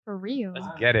For real. Let's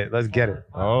get it. Let's get it.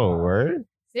 Oh, word?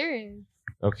 Serious.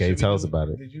 Okay, tell us about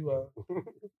it. Did you?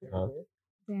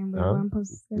 Damn, Huh? I'm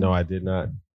supposed to say. No, I did not.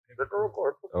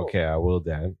 Okay, I will,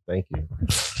 Dad. Thank you.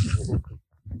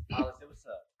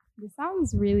 This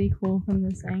sounds really cool from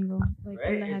this angle. Like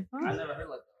from the headphones. I never heard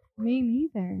like that. Me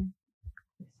neither.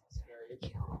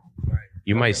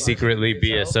 You might secretly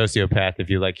be a sociopath if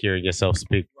you like hearing yourself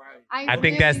speak. I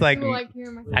think that's like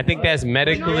hearing myself. I think that's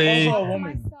medically.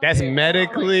 That's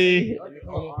medically.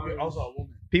 Also a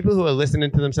woman. People who are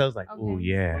listening to themselves like, oh Okay.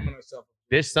 yeah, Women are self.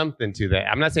 there's something to that.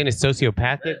 I'm not saying it's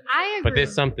sociopathic, I agree. but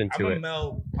there's something I'm to a it.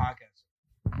 male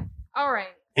podcast. All right.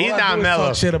 He's All I not do is mellow.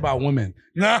 Talk shit about women.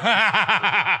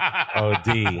 Oh,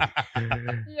 D.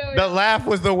 Yo, The laugh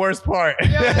was the worst part. yo,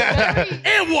 very-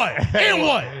 And what? And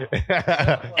what?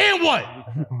 And what?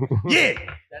 Yeah.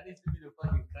 That needs to be the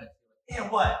fucking cut.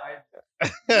 And what?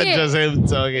 Yeah. Just him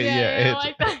talking. yeah, I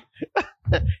like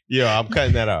that. Yo, I'm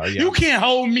cutting that out. Yo. You can't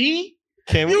hold me.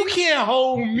 Can we? You can't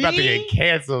hold me. You about to get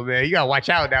canceled, man. You gotta watch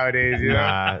out nowadays. You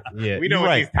know, Yeah. we know you're what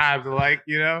right. these times are like.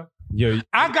 You know, Yo,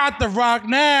 I got the rock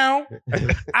now.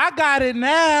 I got it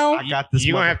now. I got this.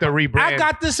 you're gonna have to rebrand. I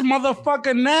got this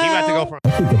motherfucker now. He about to go from.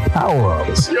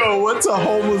 Power-ups. Yo, what's a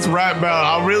homeless rap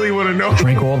about? I really want to know.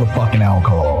 Drink all the fucking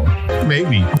alcohol.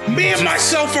 Maybe. Me and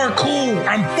myself are cool.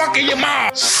 I'm fucking your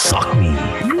mom. Suck me.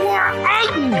 You are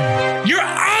ugly. You're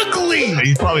ugly.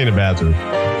 He's probably in the bathroom.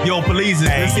 Yo, police, is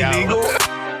this yo. illegal?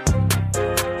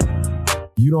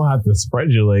 You don't have to spread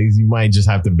your legs. You might just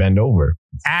have to bend over.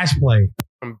 Ash play.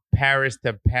 From Paris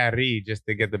to Paris just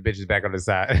to get the bitches back on the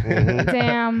side.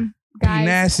 Damn, Be guys.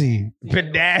 nasty. But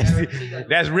nasty.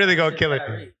 That's really gonna kill it.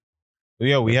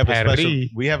 Yo, we have Paris.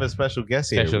 a special guest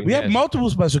here. Special We have Yes. multiple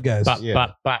special guests. Bop, Yeah.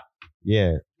 bop, bop.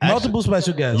 Yeah. Multiple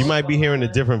special guests. You might be hearing a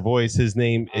different voice. His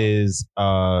name is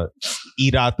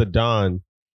Eat Out the Don,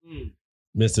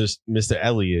 Mr.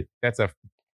 Elliott. That's a.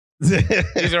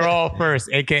 These are all first,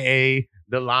 aka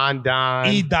the London,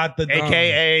 E. Dr. Don.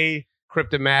 aka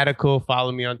Cryptomatical.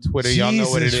 Follow me on Twitter. Y'all know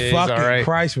what it Jesus is. All fucking right.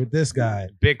 Christ with this guy.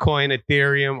 Bitcoin,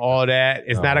 Ethereum, all that.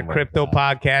 It's not a my crypto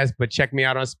God. podcast, but check me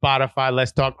out on Spotify.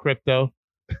 Let's talk crypto.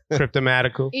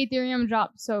 Cryptomatical. Ethereum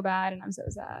dropped so bad, and I'm so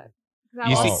sad. 'Cause I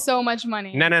You lost see- so much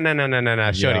money. No,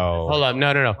 Shorty. Yo. Hold up.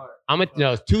 No.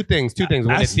 No, two things.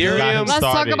 When I still got Ethereum. him Let's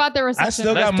talk started. about the recession. I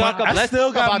still Let's got talk money. about- I let's still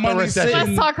talk got about the money recession. Let's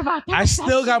sitting. talk about the I still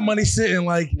got recession. money sitting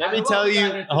like Let me tell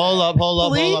you. Hold up.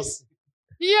 Please?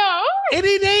 Yo.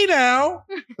 any day now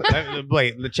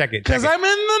Wait, check it. because Check it. I'm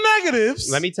in the negatives.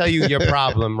 Let me tell you your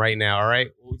problem right now. All right.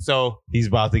 So He's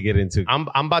about to get into. I'm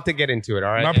about to get into it.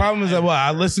 All right. My problem is that what I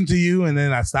listened to you and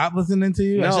then I stopped listening to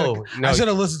you. No. I should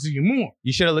have listened to you more.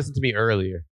 You should have listened to me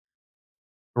earlier.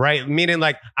 Right? Meaning,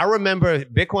 like, I remember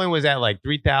Bitcoin was at like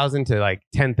 3,000 to like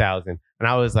 10,000. And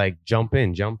I was like, jump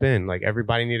in. Like,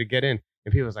 everybody need to get in.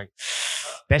 And people was like,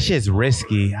 that shit's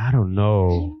risky. I don't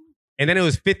know. And then it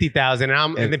was 50,000.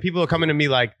 And then people are coming to me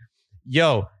like,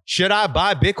 yo, should I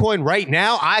buy Bitcoin right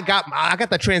now? I got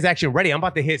the transaction ready. I'm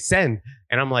about to hit send.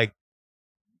 And I'm like,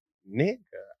 nigga,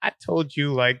 I told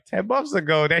you like 10 months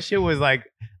ago, that shit was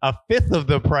like a fifth of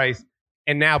the price.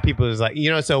 And now people is like,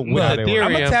 so with Look, Ethereum,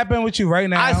 I'm gonna tap in with you right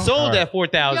now. I sold All right. at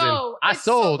 4,000. Yo, I it's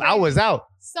so sold. I was crazy. out.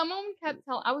 Someone kept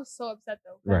telling. I was so upset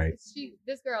though. 'cause Right.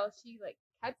 This girl, she like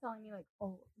kept telling me like,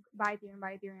 oh, buy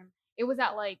Ethereum. It was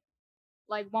at like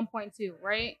 1.2,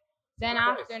 right? Then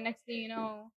after, next thing you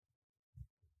know,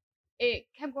 it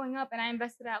kept going up, and I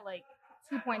invested at like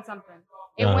 2 point something.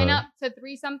 It went up to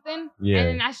 3 something, Yeah. and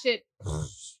then that shit.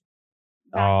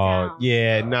 back Oh, down.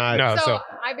 yeah, nah. No, So, so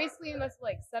I basically invested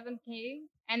like 7K,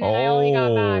 and then I only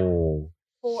got back Oh.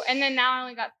 4, and then now I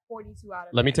only got 42 out of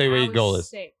it. Let me tell you and where I your goal was is.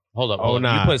 Sick. hold up. Oh, Hold up.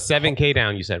 nah. You put 7K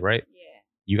down, you said, right? Yeah.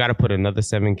 You got to put another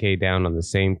 7K down on the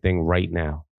same thing right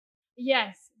now.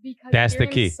 Yes, because That's the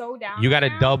Ethereum's key. So down You got to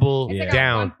right now. double It's like a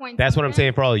down. 1 point That's what I'm something,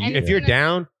 saying for all of you. and If it's you're gonna-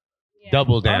 down, Yeah.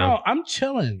 double No, down. no, I'm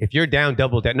chilling. If you're down,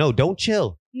 double down. No, don't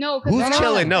chill. No, 'cause Who's that's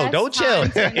chilling? the No, best don't chill.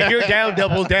 time to If you're down,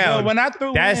 double So down. when I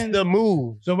threw That's in, the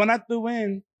move. so when I threw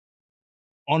in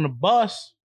on the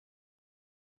bus,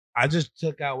 I just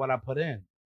took out what I put in.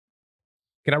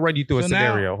 Can I run you through a So now-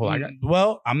 scenario? Hold on.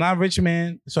 Well, I'm not a rich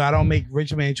man, so I don't make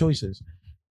rich man choices.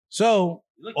 So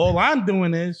all I'm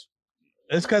doing is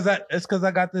it's because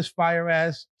I got this fire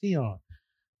ass tee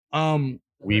on.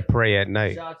 We pray at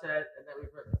night. Shots at that we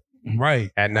pray.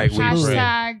 Right. At night we pray.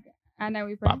 Hashtag. I know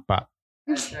we pray. Bop, bop.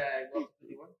 Hashtag Loft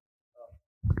 51.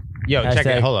 Yo, check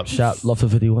it. Hold up. Shop Loft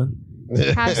 51.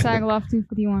 Hashtag Loft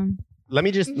 251.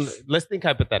 Let's think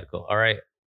hypothetical. All right.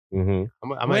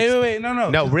 Mm-hmm. Wait. No.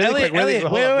 No, really Elliot, quick. Really, Elliot,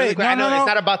 hold wait, up, wait. really quick. I know No. it's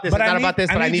not about this. It's not about this,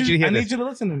 but I need you to hear I this. need you to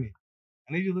listen to me.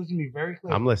 I need you to listen to me very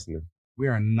clearly. I'm listening. We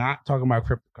are not talking about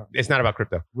cryptocurrency. It's not about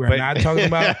crypto. We're But- not talking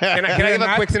about. Can I give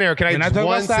a quick scenario? Can I we're not just talking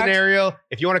one about stocks. scenario?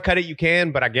 If you want to cut it, you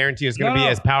can, but I guarantee it's going to No, be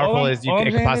no. as powerful All I'm- as you all I'm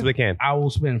can, saying possibly is can. I will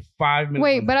spend 5 minutes.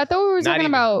 Wait, but I thought we were Not talking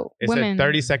even. about It's women. a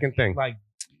 30-second thing. like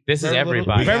This is very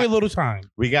everybody. Little, very little time.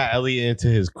 We got Elliot into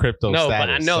his crypto No, status. but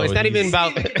I know it's so not even he's-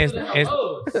 about.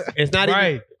 It's not even.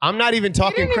 Right. I'm not even We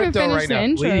talking didn't even crypto finish right the now.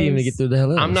 intros. We didn't even get through the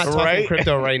hell. I'm not talking Right?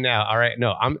 crypto right now. All right.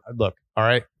 No, I'm look. All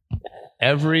right.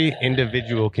 Every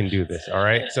individual can do this. All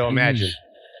right. So imagine,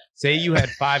 say you had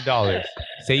 $5.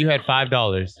 Say you had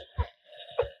 $5.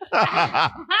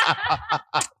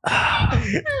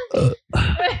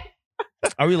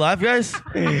 Are we live, guys?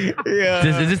 yeah.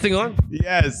 Is this thing on?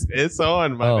 Yes, it's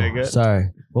on, my Oh, nigga. sorry.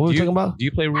 What were we Do you- talking about? Do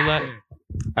you play roulette?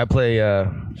 I play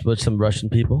with some Russian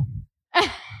people.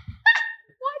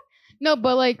 No,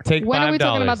 but like, Take when are we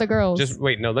talking $5. about the girls? Just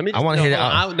wait. No, let me. Just, I wanna no, hear it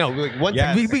hold out. on. No, like, one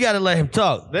Yes. second. We gotta let him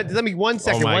talk. Let me 1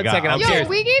 second. my 1 God. second. I'm Yo, serious.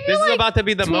 we gave you This is like about to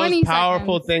be the 20 most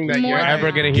powerful seconds. thing that More you're than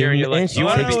ever that. gonna hear in your life. inch, You you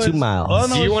want take to me be? 2 miles. Oh,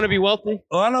 no, Do you want to be wealthy?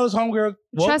 All I know is homegirl.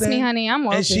 walked Trust me, in, honey, I'm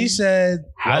wealthy. And she said,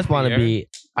 I just want to be.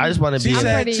 I just want to She be. I'm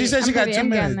said- pretty, she said she I'm got pretty, 2 I'm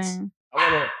getting minutes. there.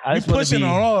 I "You just want to pushing be.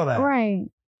 on all of that." Right.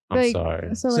 I'm Like,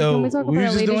 sorry. So, So, can we talk we about was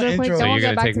just ladies doing real quick? intros. Then So we'll you're get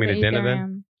gonna back take to me the to dinner then?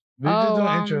 Ethereum. We were just Oh, doing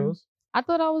intros. I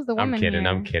thought I was the I'm woman kidding. here.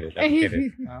 I'm kidding. I'm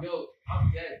kidding. Yo,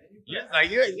 I'm dead.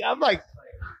 Yeah, I'm like,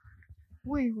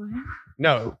 Wait, what?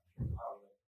 no.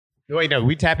 Wait, no.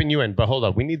 We tapping you in, but hold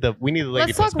up. We need the lady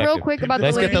Let's talk perspective. real quick about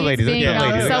Let's the get the ladies ladies. being Let's get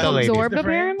the ladies. Let's get the ladies. self-absorbed, Get the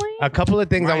friend. apparently. A couple of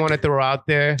things I Right. want to throw out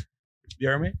there. You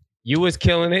hear me? You was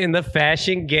killing it in the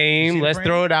fashion You game. see the Let's brand?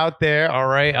 throw it out there. All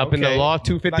right, up in the Okay. Loft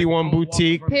 251 Like,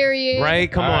 boutique. Period.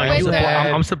 Right? Come All on. right. You With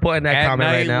had I'm supporting that At comment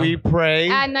Night right now. We pray.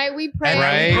 At night we pray. At night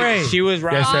Right? we pray. She was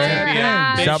right. Yes, sir.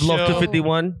 Yeah. Big Job Love show.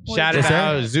 251. Shout Yes, it sir.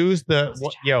 out. Zeus,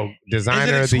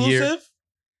 designer Is of the it year. exclusive?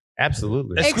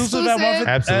 Absolutely. Exclusive. At Exclusive.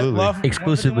 150 Absolutely. at Love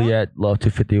Exclusively 151? at Love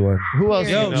 251. Who else?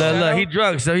 Yo, you know? shout Look, out. he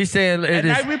drunk, so he's saying At it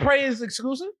is. Night We Pray is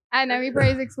exclusive? At night we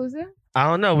pray is exclusive. I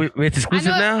don't know. It's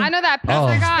exclusive now. I know that Oh.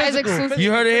 pizza guy is Physical. exclusive.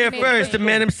 You heard it here Physical. first. The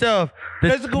man himself,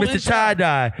 Physical Mr. inside.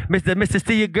 Tie Dye, Mr.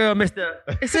 See Your Girl, Mr.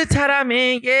 It's a tie dye,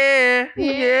 man. Yeah,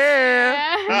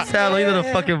 yeah. Tell you know the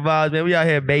fucking vibes, man. We out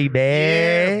here, baby.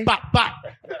 Yeah. Bop, bop.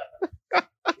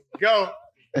 Go.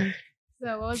 So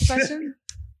what was the question?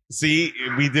 See,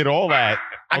 we did all that.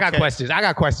 I got Okay. questions.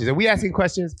 Are we asking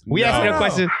questions? We No. asking her No.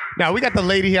 questions? No, we got the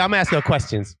lady here. I'm asking her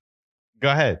questions. Go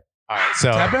ahead. All right.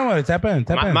 So Tap in with it. Tap in.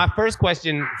 Tap in. my first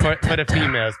question for the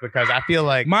females, because I feel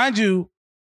like Mind you,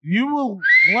 you will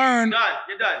learn.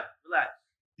 You're done. Relax.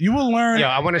 You will learn yo,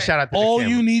 I want to shout out to all the you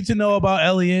camera. need to know about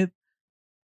Elliot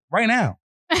right now.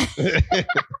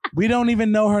 We don't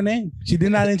even know her name. She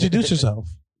did not introduce herself.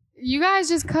 You guys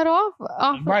just cut off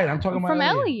Right, I'm talking about from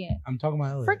Elliot. Elliot. I'm talking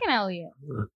about Elliot. Freaking Elliot.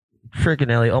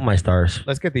 Freaking Ellie. Oh my stars.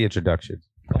 Let's get the introductions.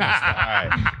 All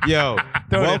right. Yo,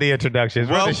 Throw wel- in the introductions.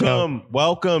 Run the show.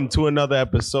 welcome to another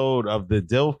episode of the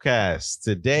Dilfcast.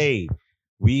 Today,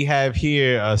 we have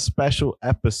here a special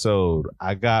episode.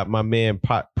 I got my man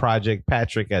Project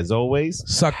Patrick as always.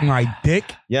 Suck my dick.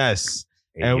 Yes.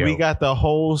 Hey, And yo. we got the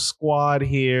whole squad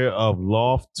here of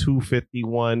Loft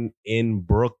 251 in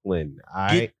Brooklyn. All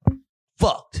right.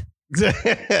 Fucked.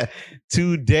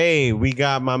 Today, we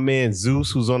got my man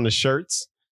Zeus, who's on the shirts.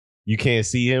 You can't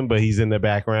see him, but he's in the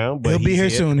background. But He'll be he's here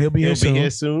soon. He'll be He'll here be soon. here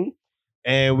soon.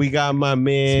 And we got my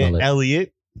man Smell it.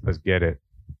 Elliot, Let's get it.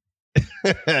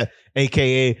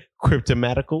 aka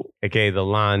Cryptomatical. AKA the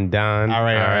London. All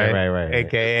right.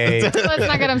 AKA Let's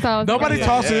not get themselves. Nobody started.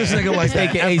 talks to this nigga like that.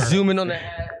 AKA ever. zooming on the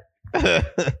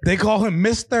hat. They call him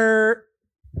Mr.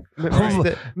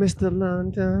 Mr.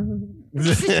 London.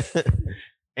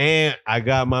 And I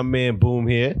got my man Boom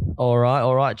here. All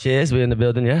right. Cheers. We're in the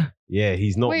building, yeah? Yeah,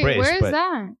 he's not Wait, British, where is but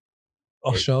that?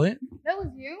 Australian. That was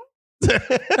you?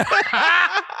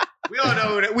 We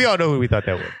all know who we thought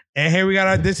that was. And here we got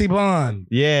our Dissy Blonde.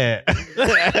 yeah.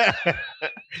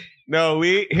 No,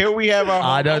 we have our.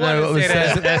 I don't know what was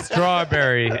said. That's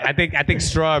strawberry. I think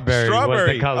strawberry was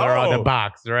Strawberry. the color on the Oh.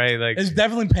 box, right? Like It's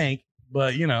definitely pink,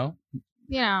 but you know,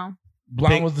 You know.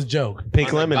 blonde Pink. was the joke.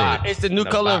 Pink lemonade. It's the new The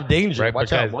color box, of danger. right?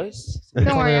 Watch out, Because- boys. Don't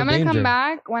worry, Color I'm of gonna come danger.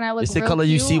 back when I look It's the real color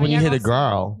you cute see when and you y'all hit a gonna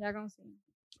girl. see. Y'all gonna see.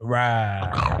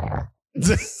 Right.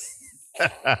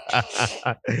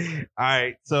 All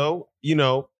right, so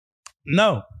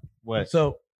No. what?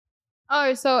 So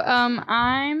Oh, so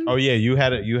I'm Oh yeah, you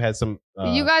had some.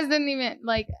 you guys didn't even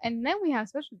like, and then we have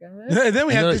special guests. then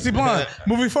we You have know- Dissy Blonde.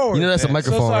 Moving forward. You know that's a So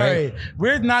microphone, so sorry. right?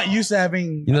 We're not used to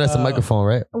having You know that's a microphone,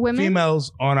 right? Women. females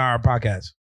on our podcast.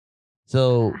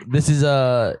 So this is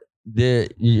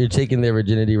you're taking their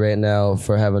virginity right now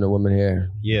for having a woman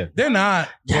here. Yeah. They're not.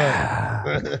 But Yeah.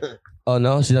 Oh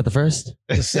no, she's not the first.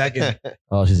 The second.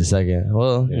 Oh, she's the second.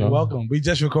 Well, you You're know. welcome. We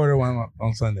just recorded one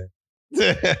on Sunday.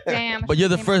 Damn. But you're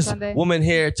the Came on first Sunday. woman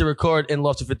here to record in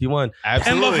Loft 51.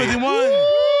 And Love Absolutely. 51.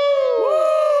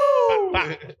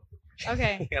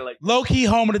 Okay. Low key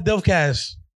home of the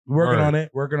Dilfcast. Working Word. on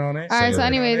it. Working on it. All right. So, Say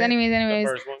it. anyways.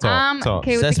 Talk.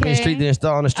 Okay with the Sesame K, Street didn't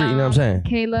start on the street. You know what I'm saying?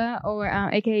 Kayla, or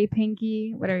AKA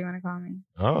Pinky, whatever you want to call me.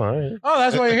 All right. Oh,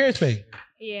 that's why you're here, Spade.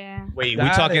 Yeah. Wait, we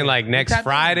Got talking it. like next Got it.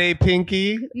 Friday,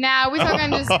 Pinky? Nah, we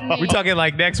talking just. We talking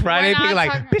like next Friday, We're not Pinky?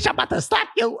 Like, talking- bitch, I'm about to slap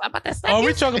you. I'm about to slap Oh, you.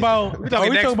 we talking about. We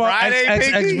talking next X Friday,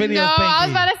 Pinky? videos. No, I was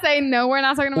Pinky. about to say no. We're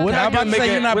not talking about We're that. not about to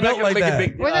say you're not built like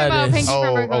that. We're talking about Pinky from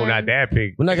Oh, Brooklyn. not that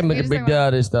Pinky. We're not gonna make You're a just big talking deal out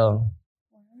of this though.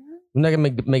 We're not gonna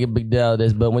make a big deal out of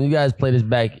this, but when you guys play this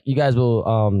back, you guys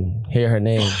will hear her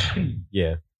name.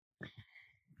 Yeah.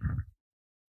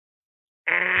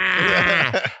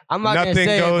 I'm not gonna Nothing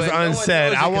say goes it, but no one unsaid.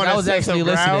 knows it I 'cause want to was set actually some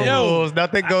ground listening. rules.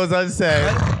 Nothing goes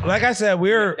unsaid. Like I said,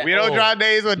 we're. We don't draw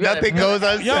days when You gotta- nothing goes Yo,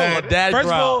 unsaid. dad First of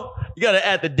growl. all, You gotta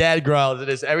add the dad growl to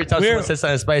this every time We're- someone says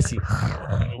something spicy.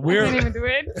 I can't we're. even do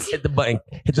it. Hit the button.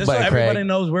 Hit the Just so button, everybody Craig.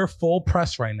 knows, we're full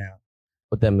press right now.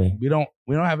 What that mean? We don't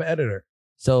have an editor.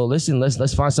 So listen,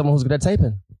 let's find someone who's good at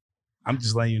typing. I'm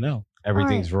just letting you know.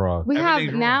 Everything's wrong. We have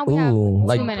Everything's now. We have Ooh, 2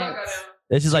 like- minutes.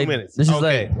 This is 2 like minutes. this is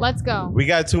Okay. like Let's go. We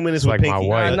got 2 minutes with Like my Pinky.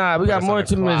 wife. nah, we got Put us more on than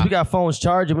 2 the minutes. clock. We got phones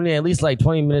charging. We need at least like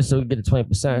 20 minutes so we can get to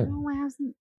 20%. No, I have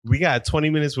some. We got 20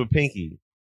 minutes with Pinky.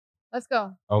 Let's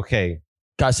go. Okay.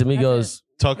 Casamigos.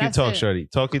 Talk your That's talk, it. shorty.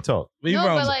 Talk your talk. Where you No,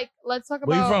 from? but like, let's talk about.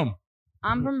 Where you from?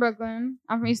 I'm from Brooklyn.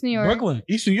 I'm from East New York. Brooklyn,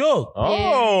 East New York.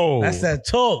 Oh. That's that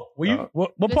talk. Where you?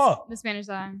 What The- part? The Spanish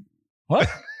side. What?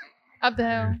 Up the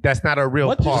hill. That's not a real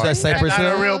What you part. said, That's Cypress not a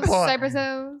Hill? real part. Cypress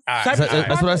Hills. All right, Cypress- all right.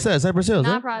 That's what I said. Cypress Hills.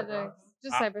 Not Huh? projects.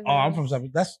 Just Cypress Oh, I'm Hills. from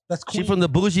Cypress. That's cool. She from the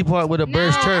bougie part with a No,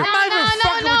 Burst Church. no, I'm not even no,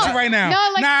 fucking no. with you right now.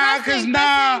 No, like nah, Preston, cause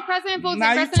nah, Preston and Fulton. nah,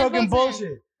 you Preston and talking Fulton.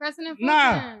 bullshit. Preston and Fulton.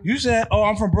 Nah, you said, oh,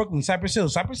 I'm from Brooklyn, Cypress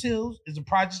Hills. Cypress Hills is a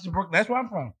project in Brooklyn. That's where I'm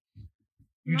from.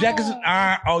 You No. jackets?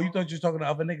 Oh, you thought you was talking to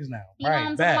other niggas now, You know what right?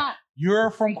 I'm Bad. talking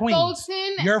You're from about? Queens.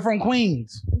 Fulton. You're from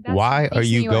Queens. That's Why East are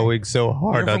you New York. going so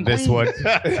hard You're on from this one?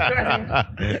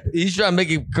 He's trying to make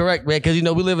it correct, man, because you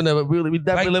know we definitely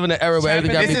Like, live in an era where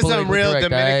everything got to This be is some politically real correct,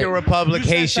 Dominican all right? Republic You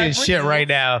said Haitian Cypress shit Hills. right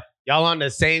now. Y'all on the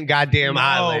same goddamn No,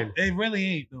 island. it really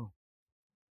ain't though.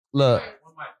 Look,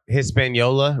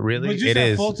 Hispaniola, really? But you It said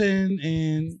is. Fulton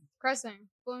and Crescent.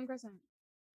 Fulton Crescent.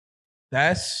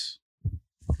 that's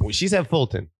She said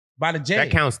Fulton. by the J.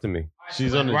 That counts to me.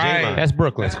 She's on the Right. J line. That's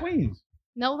Brooklyn. That's Queens.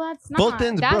 No, that's not.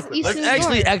 Fulton's that's Brooklyn. East let's New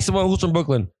actually York. ask someone who's from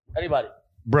Brooklyn. Anybody?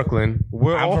 Brooklyn.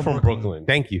 We're I'm all from from Brooklyn. Brooklyn.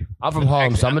 Thank you. I'm from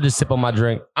Harlem, so I'm gonna just sip on my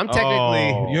drink. I'm technically.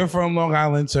 Oh. You're from Long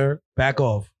Island, sir. Back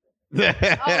off. Oh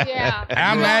yeah.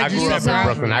 I'm You mad I are you grew said up in Brown.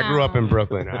 Brooklyn. I grew up in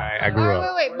Brooklyn. All right, I grew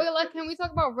up. Wait. But like, can we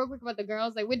talk about real quick about the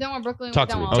girls? Like, we're done with Brooklyn. Talk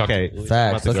we're to me. done with Talk to Okay. me.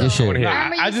 Facts. About Talk your to shit. Wanna hear it.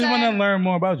 Remember you I just said- want to learn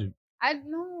more about you. I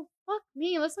no. Fuck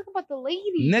me. Let's talk about the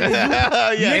ladies. Nigga, Yeah,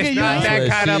 Nigga, it's you not said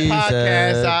that kind of she podcast.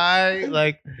 said- I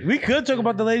like. we could talk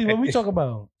about the lady. What we talk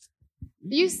about?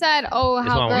 You said, "Oh, It's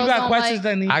how on. girls You got don't questions like."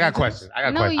 that need. I got answers? questions. I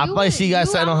got No, questions. I feel like she got you-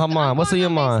 something on her I'm mind. What's on your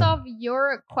going mind? Based off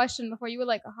your question before, you were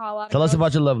like, "How a lot of Tell us girls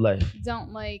about your love life.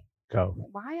 don't like." Go.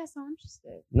 Why are you so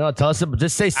interested? No, tell us.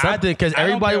 Just say something, because I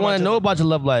don't everybody care want about to your know love about your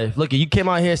love life. Look, you came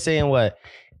out here saying what?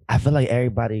 I feel like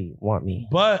everybody want me.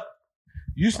 But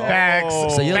you said, Facts. Oh.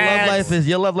 So your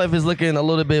love life is looking a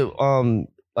little bit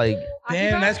like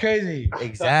damn, that's crazy.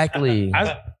 exactly.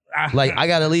 I Like I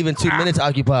gotta leave in 2 minutes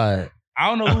occupied. I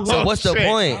don't know who. So what's the shit.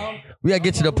 point? We gotta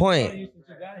get to the point.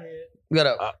 We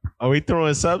gotta. Are we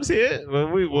throwing subs here?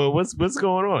 What's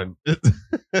going on?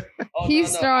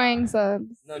 He's throwing subs.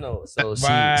 No. So see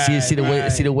Right,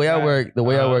 the way I work. The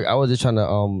way I Uh-huh. work. I was just trying to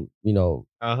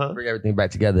Uh-huh. bring everything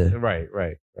back together. Right.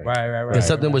 Right. And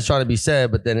something was trying to be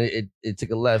said, but then it took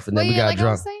a left, and then we got like drunk.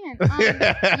 I was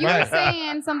saying, you were Right.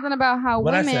 saying something about how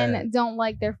What I women said. don't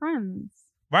like their friends.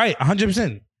 Right.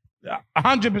 100%.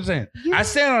 100%. You, I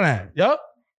stand on that. Yup.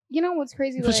 you know what's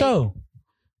crazy? For Like, sure.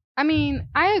 I mean,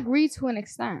 I agree to an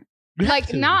extent. You have Like,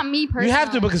 to. not me personally. You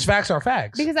have to because facts are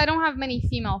facts. because I don't have many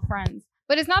female friends.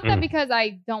 But it's not that Mm. because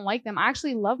I don't like them. I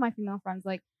actually love my female friends.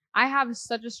 Like, I have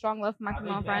such a strong love for my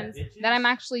female friends that I'm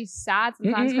actually sad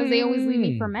sometimes because they always leave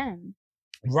me for men.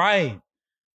 Right.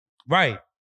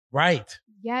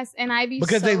 Yes, and I be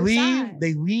Because so they leave sad.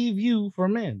 you for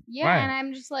men. Yeah, Right. and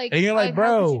I'm just like, And you're like, how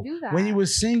bro, could you do that? when you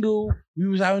was single, we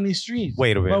was out in these streets.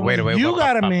 Wait a minute. But Wait a when minute. you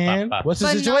got a man. What's the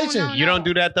But no, situation? no, You don't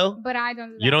do that though. But I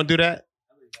don't do that. You don't do that.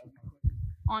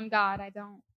 On God, I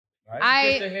don't.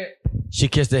 Right? She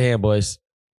kissed her hand, boys.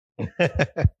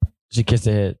 She kissed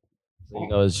her head. So, she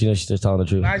knows she's just telling the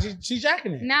truth. Nah, she's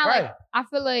jacking it. Now, right. like, I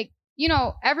feel like, you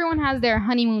know, everyone has their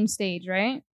honeymoon stage,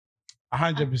 right?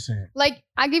 100%. Like,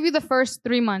 I give you the first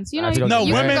 3 months. You know, If you you, don't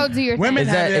you get can married- go do your women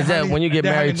thing. have Is that when you get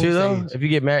their married too, though? honeymoon stage. If you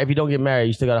get married, if you don't get married,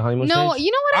 you still got a honeymoon No, stage?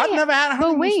 you know what? I've never had a But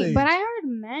honeymoon wait, stage. but I heard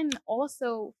men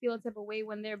also feel a type of way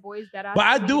when their boys that But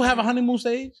I do have a honeymoon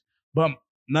stage, but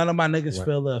none of my niggas Right.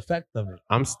 feel the effect of it.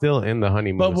 I'm still in the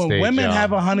honeymoon But when stage, women y'all.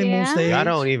 have a honeymoon Yeah. stage, I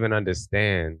don't even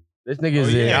understand. This nigga's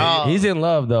Oh, yeah. he's in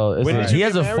love though. When did He you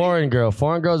has get a married? foreign girl.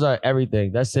 Foreign girls are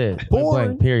everything. That's it. Point Foreign?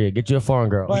 blank, period. Get you a foreign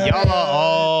girl. But- Y'all are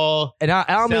all And I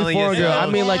don't mean selling foreign girl. I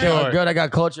yourself mean like a short. girl that got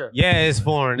culture. Yeah, it's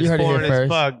foreign. You It's heard it here foreign as first.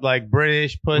 fuck. Like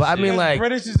British pussy. But I mean, like,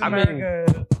 British is I mean-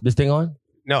 America. This thing on?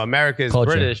 no, America is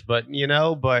Culture. British, but you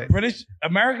know, but British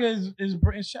America is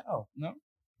British shell. No,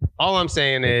 all I'm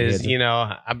saying is, Yeah. you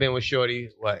know, I've been with Shorty,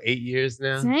 8 years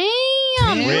now? Damn,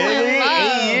 you Really? in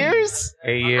love. 8 years?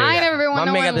 8 years. I ain't never been with My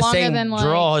no man one got the longer same than like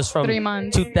draws from 3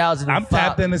 months. 2005. I'm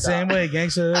tapped in the same way,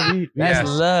 gangster. That's Yes.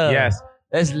 love. Yes.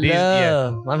 That's These- yeah.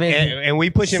 love. My man. And we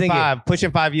pushing Sing it.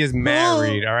 pushing 5 years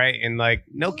married, all right? And like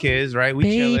no kids, right? We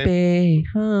chilling. Baby,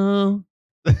 oh.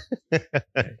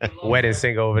 Wedding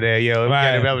sing over there, yo. We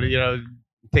Right. gotta be able to, you know,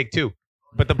 take 2.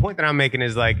 But the point that I'm making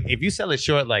is like, if you sell it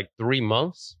short like 3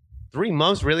 months, 3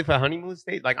 months really for a honeymoon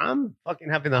stage? Like I'm fucking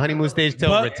having the honeymoon stage till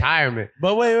But- retirement.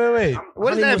 But wait.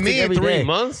 What does that honeymoon mean? stage every 3 day.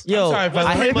 months? Yo, I'm sorry, fellas.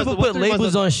 I hate What's people the- what's put the- what's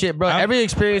labels the- on shit, bro. I'm- Every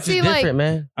experience See, is like- different,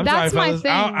 man. I'm That's sorry, my fellas.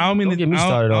 thing. I don't mean Don't to get me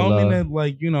started I on don't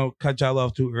mean love. to cut y'all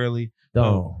off too early.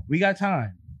 Don't. We got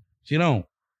time. She don't.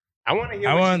 I want to hear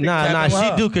I what want- you think. Nah, Tapping she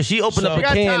up. do because she opened So- up She a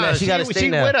got can time. that she got to She stay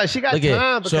now. with us. She got Look at-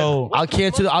 time. because so what I'll the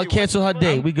cancel. fuck I'll you cancel her want?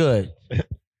 date. We good.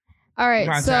 All right,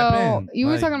 Trying to so tap in. you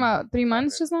were Like- talking about 3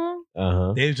 months just now.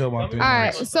 Uh-huh. Dave talking about 3 All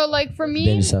right, months. so like for me,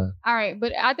 Danny son. all right,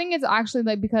 but I think it's actually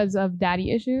like because of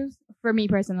daddy issues for me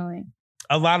personally.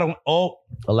 A lot of all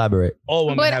Elaborate.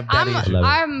 women But have daddy issues. Love it.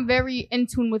 I'm very in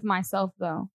tune with myself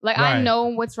though. Like I Right. know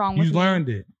what's wrong with You me. learned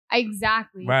it.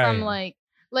 Exactly. Right. From like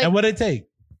And what it take?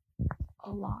 a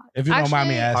lot. If you don't mind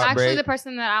me asking. Actually, Heartbreak. the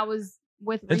person that I was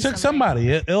with It recently, took somebody.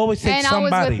 It always takes and I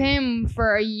somebody. was with him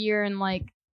for a year and like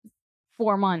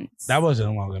 4 months. That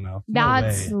wasn't long enough. No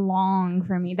That's way. long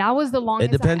for me. That was the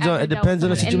longest. depends I've on- ever it dealt depends on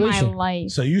with the someone in situation. my life.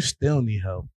 So you still need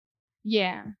help.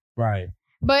 Yeah, Right.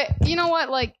 but you know what?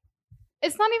 Like,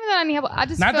 it's not even that I need help. I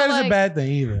just Not feel that like, it's a bad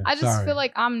thing either. I just Sorry. feel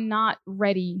like I'm not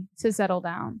ready to settle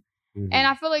down. Mhm. And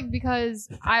I feel like because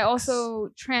I also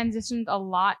transitioned a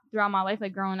lot throughout my life,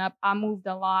 like growing up, I moved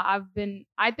a lot.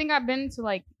 I think I've been to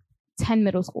like 10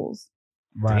 middle schools.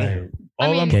 Right. I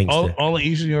All mean- them, all, Gangster. all in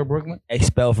Eastern New York, Brooklyn.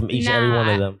 Expel from each and every one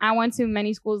of them. I went to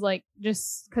many schools like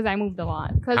just because I moved a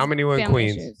lot. 'Cause How many were in family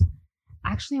Queens? issues.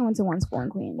 Actually, I went to one school in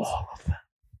Queens. All of them.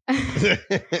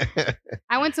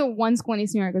 I went to one school in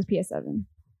East New York. It was PS7.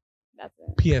 That's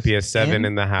it. PS7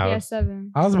 in the house.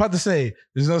 PS7. I was about to say,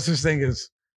 there's no such thing as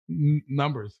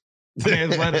numbers. I mean,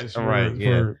 it's letters. Right,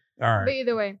 yeah. All But right.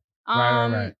 either way,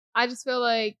 Right. I just feel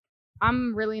like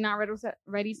I'm really not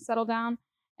ready to settle down.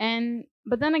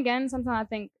 But then again, sometimes I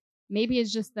think maybe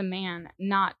it's just the man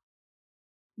not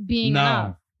being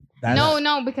enough.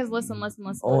 No, because listen.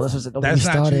 Oh, that's what don't get me That's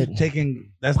not started. you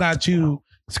taking. That's not you.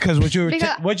 Because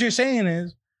Because- what you're saying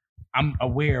is, I'm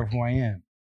aware of who I am,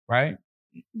 right?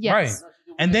 Yes. Right.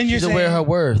 And then you're She's saying, aware of her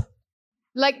worth.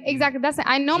 Like exactly. That's it.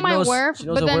 I know She my knows- worth, she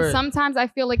knows but her then worth. sometimes I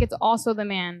feel like it's also the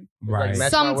man. right? Like,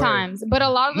 That's my word. Sometimes, but a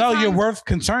lot of the No, times, your worth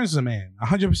concerns the man,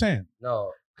 100%.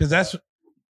 No. Because that's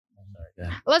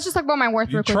let's just talk about my worth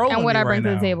You real quick trolling and what me I bring right to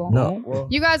the now. table. No. Well,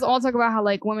 You guys all talk about how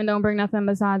like women don't bring nothing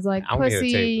besides like I wanna hear the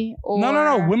pussy or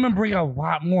no. Women bring a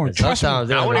lot more. Trust me. sometimes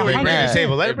they I don't want to bring bring it to the that.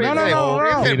 table. Let it bring No, it to the no, table. no,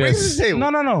 no. Bring it to the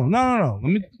table. No.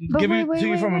 Let me But give wait, it wait, to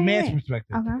you wait, from a wait, man's wait.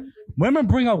 perspective. Okay. Women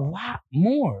bring a lot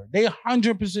more. They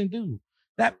 100% do.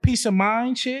 That peace of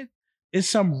mind shit is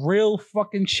some real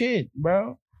fucking shit,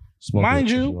 bro. Smoke Mind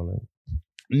it if you, want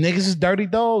Niggas is dirty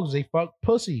dogs. They fuck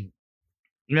pussy.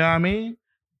 You know what I mean?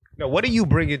 No, what do you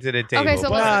bring it to the table? Okay, so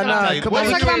let's Nah, talk nah, about- come What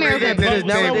on. let's do talk you about bring marriage. to the Because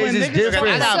table? nowadays it's different.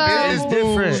 I got So- business It's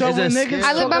different. So It's when a niggas scale.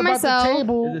 I live talk by about myself. the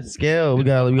table, It's a scale. We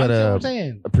understand what I'm gotta saying? You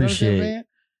understand appreciate. what I'm saying?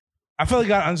 I feel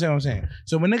like I understand what I'm saying.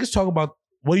 So when niggas talk about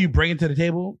what are you bringing to the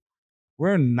table,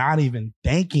 we're not even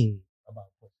thinking about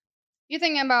pussy. You're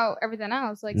thinking about everything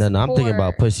else, like No, I'm thinking support,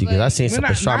 about pussy because I like- seen some We're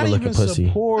not pastrami looking even pussy.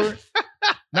 support.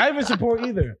 Not even support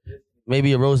either.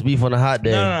 Maybe a roast beef on a hot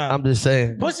day. No. I'm just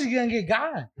saying. Pussy's gonna get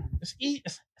got.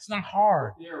 It's not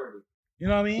hard. You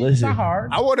know what I mean? It's Listen. not hard.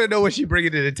 I want to know what she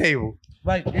bringing to the table.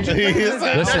 Like, Listen.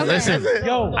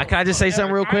 Yo, Can I just say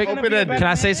something real quick? Open it. Can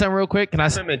I say something real quick? Can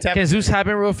Zeus hop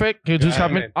in real quick? Can Zeus Yeah, hop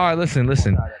in? man. All right,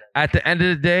 listen. At the end of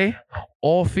the day,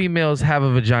 all females have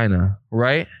a vagina,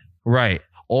 right? Right.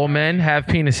 All men have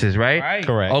penises, right? Right.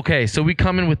 Correct. Okay, so we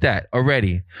coming with that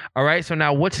already. All right, so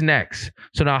now what's next?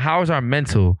 So now how is our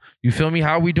mental? You feel me?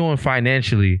 How are we doing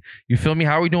financially? You feel me?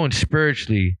 How are we doing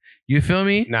spiritually? You feel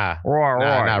me? Nah. Roar,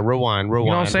 roar. Nah, rewind. You know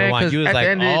what I'm saying? Rewind. 'Cause You was at the like,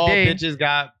 end of the all day- bitches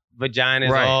got vaginas,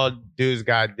 Right. all dudes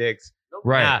got dicks.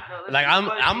 Right. Nah, like I'm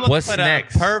looking What's for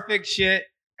next? the perfect shit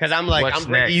because I'm like, What's I'm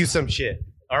bringing next? you some shit.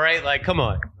 All right, like come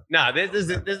on. Nah, this is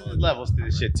levels to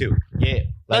this shit too. Yeah.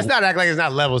 Let's not act like it's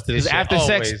not levels to this Because shit. after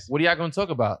sex, Always. what are y'all gonna talk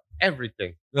about?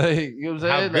 Everything. Like, you know what I'm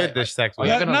saying? How good Like, this sex Are was.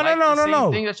 y'all gonna No, like no, the no.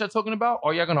 same thing that y'all talking about?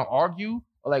 Or y'all gonna argue?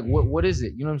 Or like what is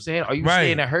it? You know what I'm saying? Are you Right.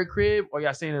 staying at her crib or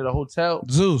y'all staying at a hotel?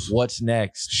 Zeus, What's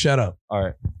next? shut up. All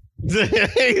right. He's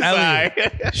Elliot.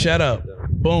 like- Shut up.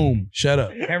 Boom. Shut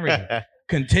up. Henry,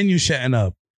 continue shutting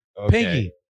up. Okay.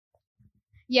 Pinky,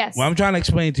 Yes. what I'm trying to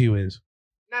explain to you is,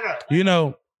 No. you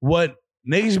know, what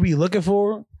niggas be looking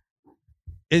for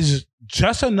is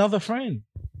just another friend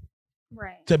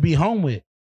right. to be home with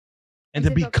and to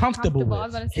They be feel comfortable I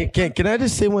was with. about to say Can I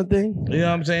just say one thing? You know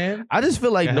what I'm saying? I just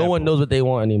feel like Go no ahead, one boo. knows what they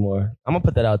want anymore. I'm gonna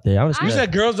put that out there. I'm just You gonna,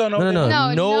 said girls don't know. no, what no, they no.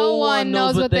 want. No one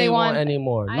knows what they want.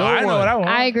 anymore. I- No I know one. what I want.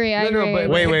 I agree. I No, agree. no, but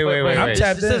Wait. I'm just-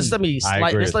 tapped in. Just let me I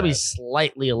agree just let with me that.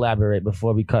 slightly elaborate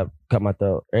before we cut my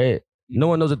throat. Right? No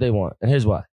one knows what they want, and here's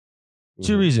why.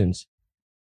 Two reasons.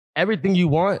 Everything you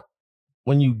want,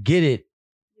 when you get it,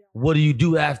 what do you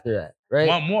do after that? Right?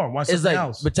 Want more. Want It's something like,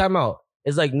 else. but time out.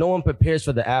 It's like no one prepares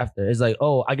for the after. It's like,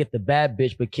 oh, I get the bad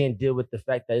bitch, but can't deal with the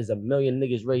fact that there's a million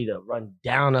niggas ready to run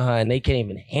down on her, and they can't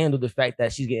even handle the fact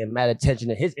that she's getting mad attention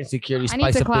and his insecurity I need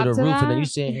spikes to up through clap the to roof, and then that. you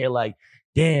sitting here like,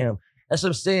 damn. That's what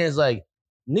I'm saying. It's like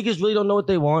niggas really don't know what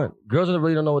they want. Girls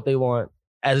really don't know what they want.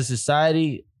 As a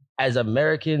society, as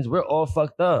Americans, we're all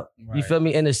fucked up. You Right. feel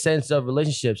me? In the sense of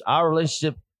relationships, our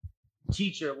relationship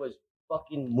teacher was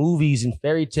fucking movies and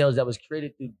fairy tales that was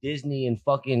created through Disney and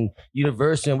fucking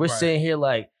Universal. And we're Right. sitting here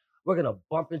like, we're gonna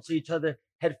bump into each other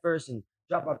head first and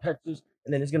drop our pencils,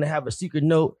 and then it's gonna have a secret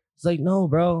note. It's like, no,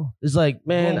 bro. It's like,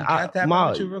 man, Boom, can I tap in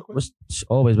with you real quick? what's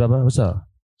always, brother? What's up?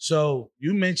 So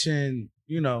you mentioned,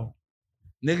 you know,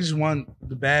 niggas want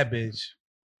the bad bitch,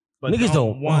 but Niggas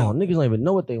don't want. want. Niggas don't even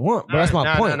know what they want. But that's my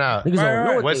No, point. no. Niggas don't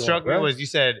know what What they struck want, me bro. was you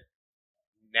said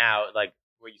now, like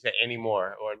what you said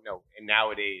anymore, or no, and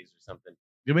nowadays or something.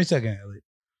 Give me a second, Elliot.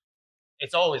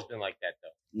 It's always been like that though.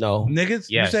 no. Niggas,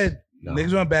 you Yes. said No.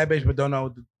 niggas want bad bitch, but don't know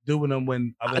what to do with them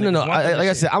when other No, niggas no. want them and Like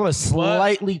I shit. said, I'm gonna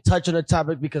slightly touch on the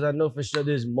topic because I know for sure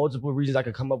there's multiple reasons I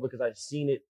could come up with because I've seen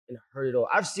it and heard it all.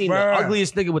 I've seen Right. the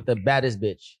ugliest nigga with the baddest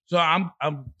bitch. So I'm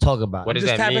Talk about What it. does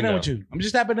just that tapping mean, in with though? you. I'm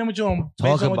just tapping in with you on Talk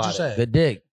based on what you about it. said. Good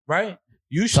dick. Right?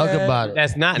 You Talk said, about it.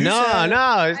 That's not. You No, said-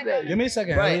 no. It's, Give me a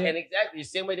second, Right, Elliot. and exactly the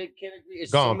same way they can't agree. It's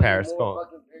Go so on, many Paris, more go on.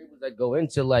 fucking variables that go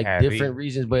into like Happy. different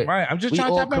reasons, but Right. I'm just we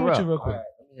trying all to tap in with corrupt. you real quick. All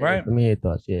right, Right? Let me hear your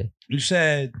thoughts. Yeah. You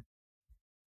said,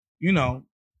 you know,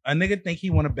 a nigga think he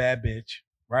want a bad bitch,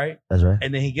 right? That's right.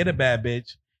 And then he get a bad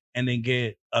bitch and then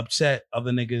get upset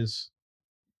other niggas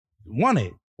want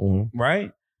it, Mhm.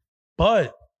 right?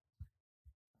 But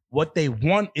what they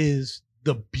want is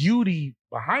the beauty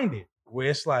behind it, where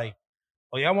it's like,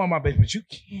 oh, y'all want my bitch, but you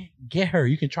can't get her.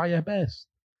 You can try your best.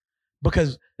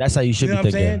 Because That's how you you should know what be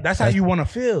I'm thinking. saying? That's how you want to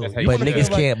feel. That's how You you But wanna should niggas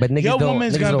feel like- can't. But niggas your don't.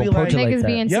 woman's Niggas gonna don't be approach like- it like Niggas that.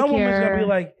 being Your woman's gonna be insecure.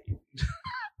 like,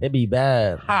 It be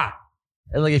bad. ha.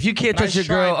 And like if you can't Nice trust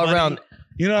your girl try, buddy. around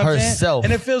You know what I'm saying? herself,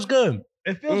 And it feels good.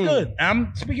 It feels Mm. good.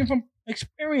 I'm speaking from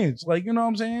experience. Like, you know what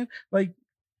I'm saying? Like,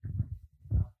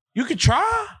 you could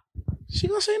try. She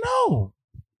gonna say no.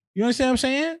 You understand what I'm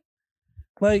saying?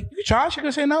 Like, you could try, she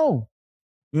gonna say no.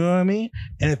 You know what I mean?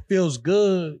 And it feels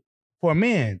good for a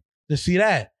man to see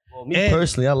that. well, me and-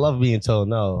 personally, I love being told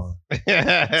no.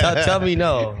 Tell me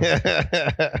no. I'm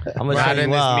gonna Right show in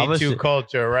you wow. this Me Too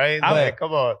culture, right? I- Like,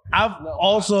 come on. I've No,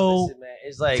 also listen, man,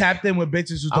 it's like tapped in with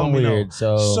bitches who told I'm me weird, no.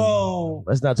 so So,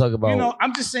 let's not talk about. you know,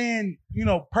 I'm just saying, you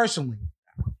know, personally,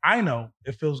 I know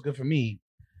it feels good for me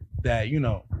that, you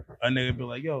know, a nigga be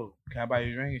like, yo, can I buy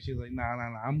you a drink? And she's like, nah,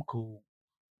 I'm cool.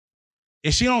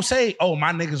 If she don't say, oh,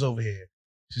 my nigga's over here,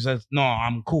 she says, no,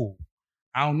 I'm cool.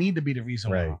 I don't need to be the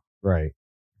reason Right. why.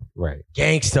 Right.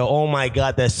 gangster. Oh my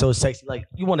god, that's so sexy. Like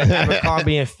you want an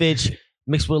Abercrombie and Fitch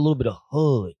mixed with a little bit of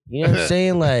hood. You know what I'm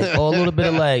saying? Like or a little bit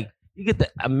of like you get the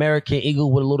American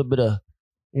Eagle with a little bit of,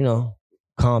 you know,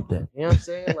 Compton. You know what I'm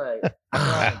saying?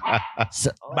 Like,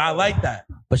 so- But I like that.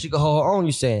 But she could hold her own.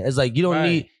 You saying it's like you don't Right.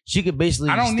 need. She could basically.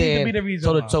 I don't need to stand be the reason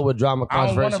toe why. to toe with drama, I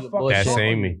don't wanna controversy, fuck bullshit. That's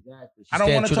Amy. Exactly. She I don't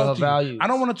stand want to true talk her to you. values. I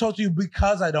don't want to talk to you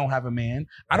because I don't have a man.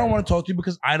 I don't want to talk to you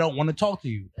because I don't want to talk to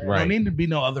you. There Right. don't need to be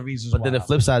no other reasons But why. then the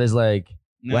flip side is like,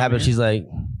 You know what happens? I mean? She's like,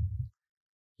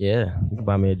 yeah, you can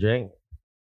buy me a drink.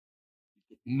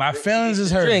 My feelings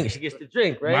is hurt. Drink. She gets the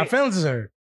drink, right? My feelings is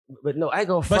hurt. But no, I ain't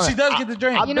gonna But front. she does get the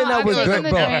drink. I've been out with girls,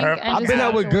 bro. I've been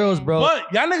out with girls, bro.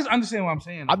 But y'all niggas understand what I'm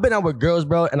saying. I've been out with girls,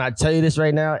 bro, and I tell you this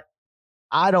right now,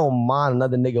 I don't mind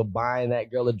another nigga buying that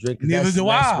girl a drink. Neither do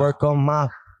I. Work on my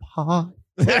part.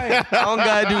 Right. I don't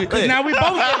gotta do it. Because now we both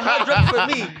get her drunk for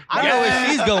me. I know where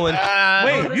she's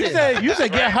going. Wait, you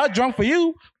said get her drunk for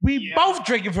you. We both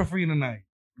drinking for free tonight.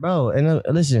 Bro, and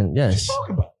listen, What you yes.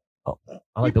 talking about?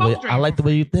 I like the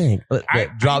way you think.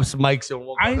 Drops mics and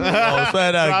walk. I Oh,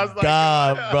 swear to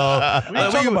God, bro. What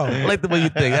you talking about? I like the way you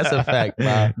think. That's a fact,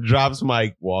 bro. Drops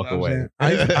mic, walk You know what away.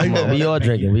 I'm saying? Come on, we all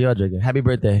drinking. We all drinking. Happy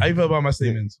birthday. How you feel about my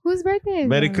statements? Whose birthday is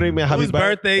Merry it? Christmas, happy Whose birthday.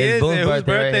 birthday It's is Boone's it? Whose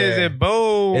birthday right birthday is here. it?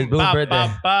 Boom. It's Boone's Ba, birthday.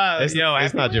 ba, ba. It's Yo, not your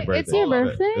It's birthday. your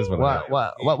birthday? This one I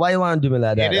got. Why you want to do me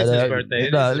like that? It is his birthday.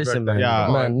 It No, is his listen, birthday. man.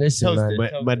 Yeah. Man, listen, Toast man.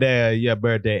 it. My dad, your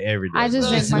birthday every day. I just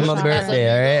drink This my is my shot.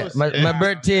 birthday, all right? My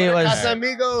birthday was. Casa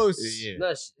amigos. Yeah.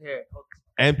 No, here.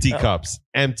 Empty cups.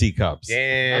 Empty cups.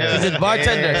 Damn. She's a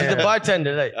bartender. She's a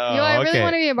bartender. Like, Yo, I really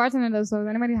want to be a bartender though, so is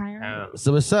anybody hiring?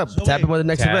 so what's up? So Tap in wait, with the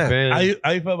next Tap event. in.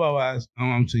 How you feel about what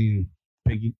I'm seeing,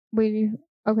 Pinky? Wait,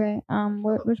 okay.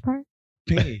 Which part?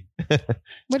 Pinky.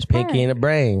 Which part? Pinky in the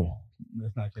brain.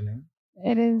 That's not your name.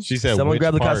 It is. She said, Someone which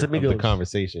grab the part of the Casamigos.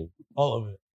 conversation? All of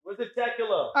it. What's the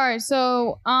tequila? All right,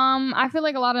 so I feel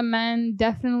like a lot of men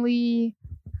definitely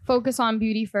focus on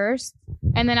beauty first,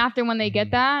 and then after when they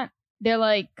get that, they're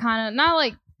like kind of not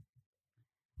like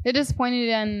they're disappointed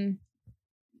in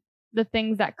the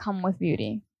things that come with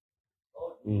beauty.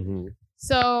 Mm-hmm.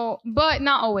 So, but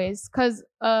not always, because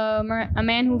a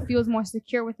man who feels more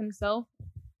secure with himself,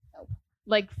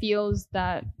 like feels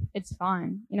that it's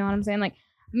fine. You know what I'm saying? Like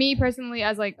me personally,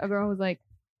 as like a girl who's like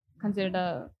considered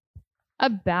a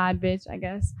bad bitch, I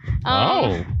guess.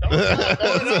 Oh.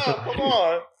 Come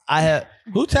on. I have.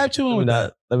 Who tapped you in with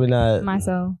that? Let me not.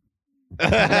 myself.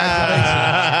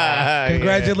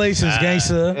 Congratulations,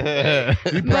 gangster.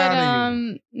 We But proud of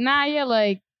you. nah, yeah,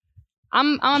 like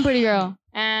I'm a pretty girl,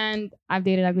 and I've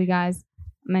dated ugly guys,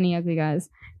 many ugly guys,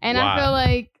 and Wow. I feel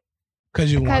like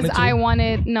Because you because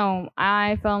wanted to?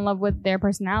 I fell in love with their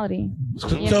personality. So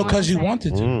You know what because I'm you saying?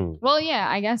 wanted to. Mm, Well, yeah,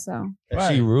 I guess so.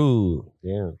 Right. She rude.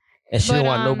 yeah. And she don't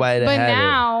want nobody to But have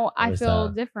now I Every feel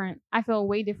time. different. I feel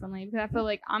way differently because I feel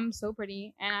like I'm so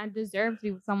pretty and I deserve to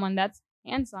be with someone that's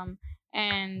handsome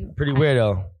and it. Pretty weird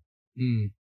though.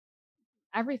 Mm.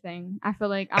 everything. I feel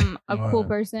like I'm a cool Wow.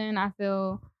 person. I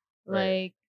feel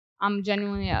like I'm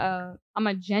genuinely I'm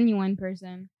a genuine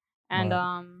person, and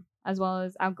as well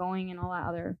as outgoing and all that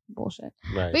other bullshit.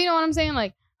 Right. But you know what I'm saying?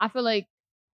 Like I feel like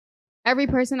every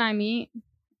person I meet,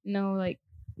 no like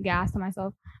gas to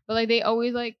myself, but like they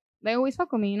always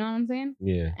fuck with me. You know what I'm saying?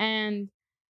 Yeah. And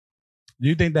Do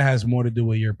you think that has more to do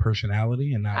with your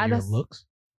personality and not your that's- looks?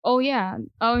 oh yeah,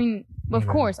 I mean of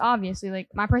Okay. course, obviously, like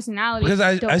my personality. Because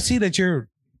is I see that you're,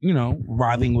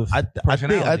 writhing with I think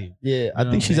personality. I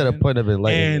know think what she's I'm at a saying? point of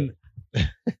enlightenment.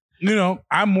 And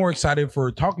I'm more excited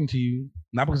for talking to you,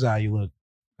 not because of how you look.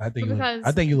 I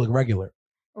think you look regular.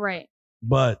 right.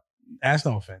 But that's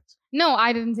no offense. No,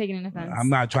 I didn't take it in offense. I'm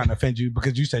not trying to offend you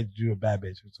because you said you're a bad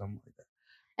bitch or something like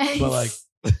that. But like,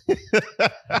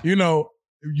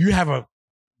 you have a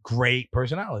great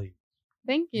personality.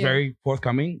 thank you. Very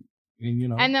forthcoming.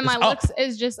 And then my it's up. looks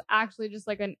is just actually just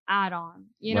like an add-on.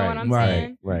 You know Right, what I'm right,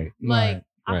 saying? Right. Like Right,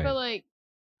 I right. feel like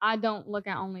I don't look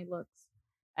at only looks.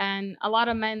 And a lot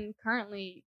of men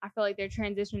currently, I feel like they're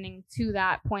transitioning to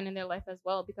that point in their life as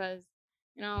well because,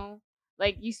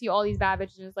 like you see all these bad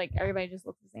bitches, like everybody just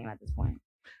looks the same at this point.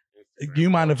 Do you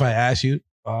mind if I ask you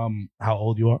how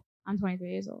old you are? I'm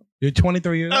 23 years old. You're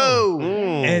 23 years old.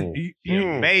 Oh, And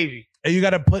baby. and you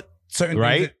got to put certain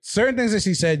Right. certain things that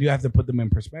she said, you have to put them in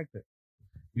perspective.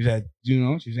 You said,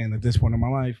 she's saying at this point in my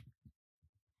life,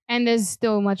 And there's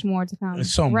still much more to come.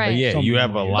 there's so much. right. Yeah, so you much have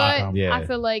a more to lot. come. Yeah. I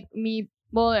feel like me,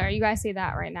 well, you guys say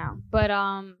that right now, but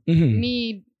Mhm.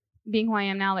 me being who I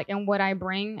am now, like, and what I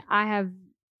bring, I have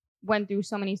went through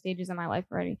so many stages in my life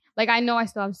already. Like, I know I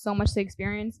still have so much to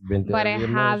experience, Been through but I every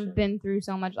have emotion. been through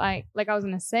so much. Like I was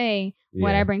gonna say,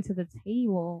 what Yeah. I bring to the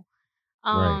table.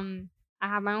 Right. I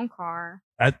have my own car.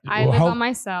 I I live on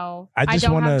myself. I just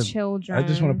don't wanna- have children. I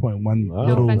just want to point one Oh, No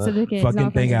little offense to the kids. fucking no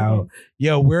thing offense to the out. kids.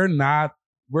 Yo, we're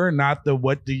not the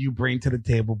what do you bring to the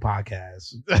table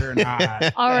podcast. We're not.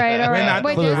 All right, all We're right. not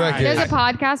Wait, for the there's a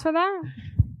record. podcast for that?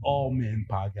 All men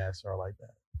podcasts are like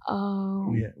that.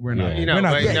 Oh. Yeah, we're not. Yeah. You know, we're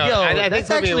not. but them. no, Yo, I think that's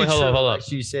for me, actually hold on, true, hold on. like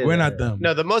she said We're that. not them.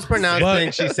 No, the most pronounced But-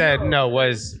 thing she said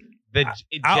was the.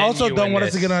 I also don't want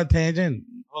us to get on a tangent.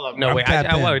 Hold up, no, I'm wait,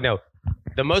 tapped in. wait, no.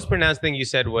 The most pronounced thing you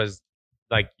said was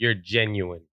like you're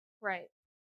genuine, Right.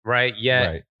 right? Yet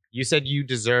Right. you said you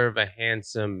deserve a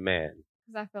handsome man.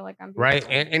 because I feel like I'm Right,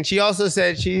 beautiful. and she also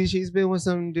said she's been with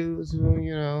some dudes who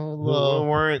Who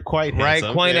weren't quite right,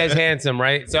 handsome. quite Yeah. as handsome,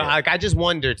 right? So like, I just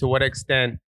wonder to what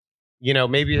extent,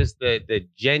 maybe it's the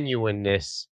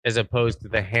genuineness as opposed to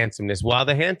the handsomeness. While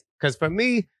because for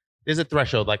me, there's a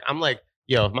threshold. Like I'm like,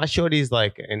 yo, if my shorty's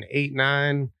like an 8,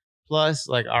 9 plus,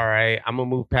 like, all right, I'm gonna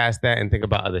move past that and think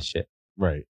about other shit.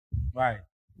 Right. Right.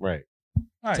 Right.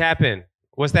 Right. Tap in.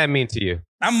 What's that mean to you?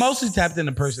 I'm mostly tapped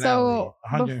into personality.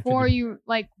 So before you,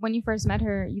 like, when you first met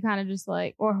her, you kind of just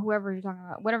like, or whoever you're talking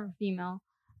about, whatever female,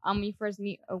 when you first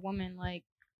meet a woman, like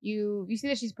you see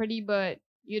that she's pretty, but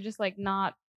you're just like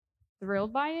not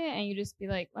thrilled by it, and you just be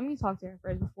like, let me talk to her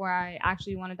first before I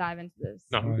actually want to dive into this.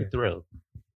 No, Right. be thrilled.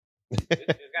 There's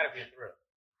gotta be a thrill.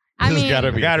 I There's mean,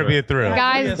 gotta be a thrill.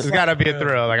 Guys- There's gotta be a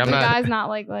thrill. Like I'm the not. guy's not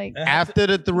like After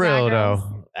the thrill, Yeah, girls.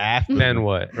 though, After. then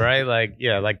what? Right? Like,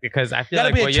 yeah, like because I feel gotta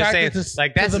like be what you're saying, attracted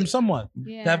like to that's them somewhat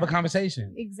yeah, to have a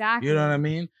conversation. exactly. You know what I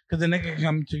mean? Because the nigga can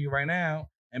come to you right now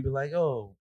and be like,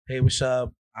 "Oh, hey, what's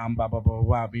up? I'm blah blah blah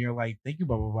blah," and you're like, "Thank you,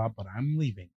 blah blah blah," but I'm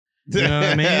leaving. You know what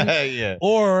I mean? Yeah.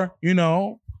 Or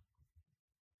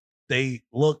they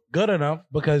look good enough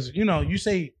because you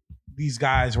say these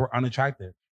guys were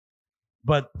unattractive,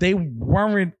 but they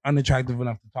weren't unattractive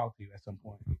enough to talk to you at some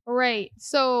point. Right.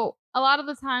 So a lot of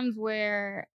the times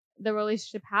where the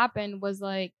relationship happened was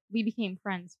like we became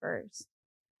friends first.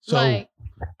 So like,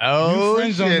 oh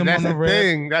friend zoned shit, them that's on a the rip.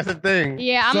 thing. That's a thing.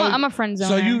 yeah, So- I'm a friend so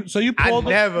zone. you I pulled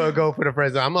never go for the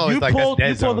friend zone. I'm always you like pulled that's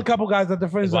you dead pulled a zone. couple guys at the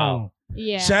friend Wow. zone.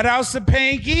 yeah. Shout outs to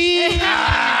Pinky.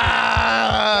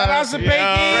 Shout outs to Pinky.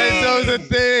 Friend zone's a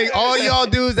thing. All y'all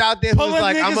dudes out there who's Pulling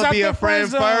like, I'm niggas gonna out be the a friend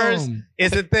zone. first.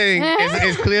 It's a thing.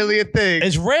 It's clearly a thing.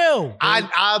 It's real.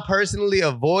 I personally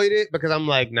avoid it because I'm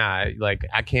like, nah, like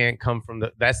I can't come from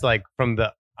that's like from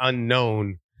the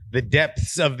unknown, the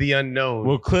depths of the unknown.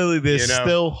 Well, clearly there's You know?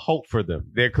 still hope for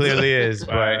them. There clearly is,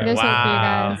 but There's hope for you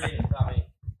wow, guys.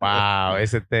 wow,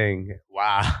 it's a thing.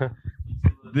 Wow.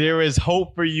 There is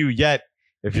hope for you, yet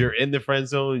if you're in the friend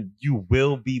zone, you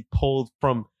will be pulled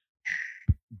from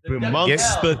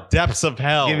amongst the depths of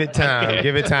hell. Give it time.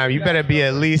 Give it time. You better be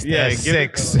at least Yeah, a give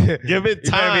it- 6. Give it You better be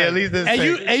time. at least a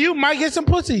 6. And you might get some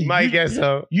pussy. You might get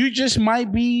so. You just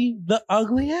might be the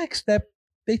ugly ex that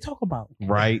they talk about.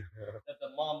 Right. That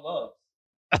the mom loves.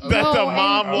 That the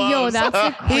mom and, loves. yo,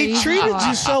 that's the crazy He treated part.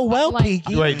 you so well, Like,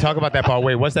 Pinky. Wait, talk about that part.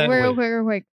 Wait, what's that? Real Wait. quick, real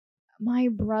quick. My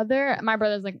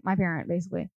brother's like my parent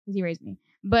basically because he raised me.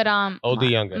 But Older,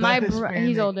 younger.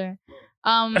 he's older.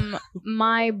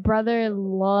 My brother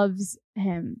loves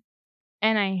him,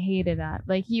 and I hated that.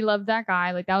 Like he loved that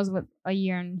guy. Like that was what a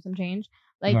year and some change.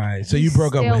 Like Right, so he you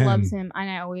broke up still with him. loves him, and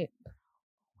I always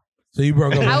So you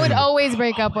broke up with I would him. always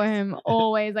break up with him.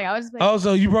 Always like I was just like Oh,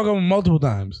 so you broke up with him multiple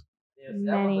times.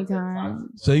 many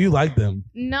times. So you like them.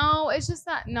 No, it's just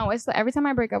that. No, it's like, every time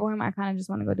I break up with him, I kind of just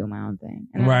want to go do my own thing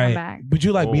and then I come Right. back. But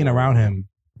you like being Oh. around him.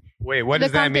 Wait, what The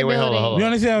does that mean? Wait, hold on, hold You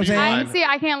on. understand what I'm saying? I Rewind. see.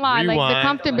 I can't lie. Like Rewind. the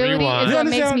comfortability Rewind. is You what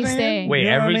makes understand me what I'm saying? stay. Wait, You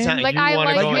know what I every mean? time Like, you I want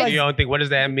to like- go like- into your own thing, what does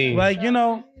that mean? Like,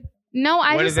 No,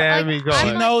 I What just does that like, mean? Go I on. she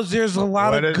like- knows there's a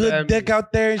lot What of does that good dick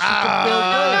out there and she can feel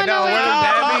good. No, what wait. does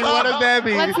that mean? What does that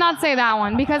mean? Let's not say that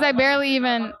one because I barely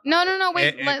even. No.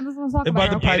 Wait, let's talk About about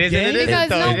the it. pipe It is, game? it is, Because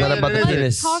though. no, It is, wait, Not about the it is. let's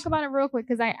penis. talk about it real quick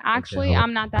because I actually hold on.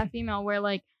 I'm not that female where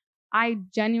like I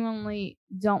genuinely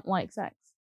don't like sex.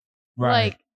 Right.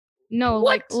 Like no,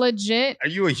 like legit. Are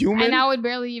you a human? And I would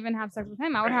barely even have sex with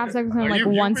him. I would have sex with him Are like you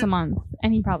once a human? month,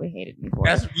 and he probably hated me for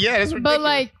That's it. ridiculous. But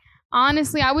like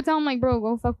honestly, I would tell him like, bro,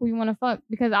 go fuck who you want to fuck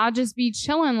because I'll just be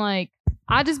chilling. Like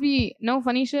I'll just be no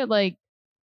funny shit. Like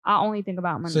I only think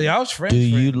about money. So y'all was friends. Do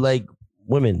you friends. like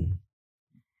women?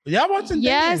 Y'all wasn't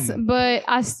yes, dating. but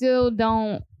I still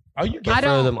don't. Are you gay? I Prefer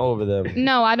don't- them over them.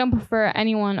 No, I don't prefer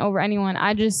anyone over anyone.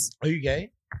 I just Are you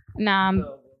gay? nah. I'm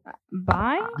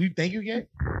bi. Do you think you gay?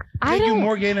 I Think you don't.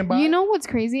 more gay than bi? You know what's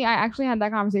crazy? I actually had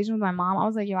that conversation with my mom. I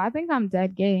was like, yo, I think I'm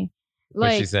dead gay.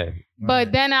 What'd she Like, say?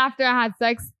 but then after I had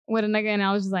sex with a nigga, and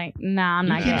I was just like, nah, I'm You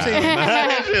not keep gay. saying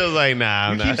that. She was like, nah,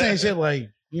 you I'm keep not. saying shit like,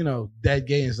 dead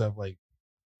gay and stuff. Like,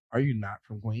 are you not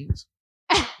from Queens?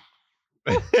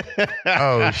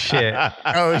 Oh shit.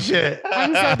 Oh shit.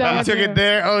 I'm so done You with took you. it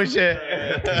there? Oh shit.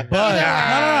 But no,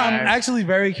 I'm actually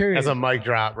very curious. That's a mic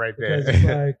drop right because there.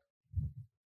 it's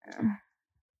like,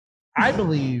 I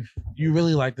believe you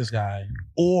really like this guy,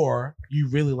 or you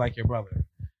really like your brother.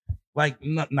 Like,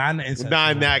 not in the incest.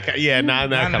 Not in that, not in that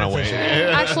Not kind of in way. that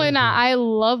Actually, not. I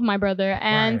love my brother,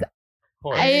 and Right. Of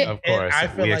course. I- of And course. I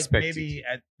feel we like expect maybe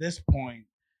at this point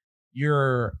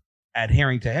you're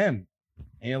adhering to him,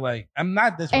 and you're like, I'm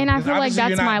not this. And one, I because feel like obviously that's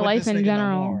you're not my with life this in nigga no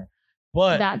general. more.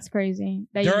 But That's crazy.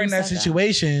 That you during just that said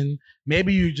situation,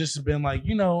 maybe you just been like,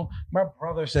 my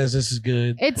brother says this is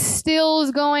good. It still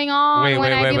is going on. Wait, when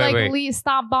wait, I wait, be wait, like, wait.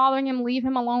 stop bothering him, leave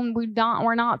him alone.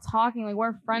 We're not talking. Like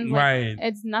we're friends. Like, Right.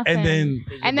 It's nothing. And then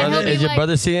And then he'll be Is your like-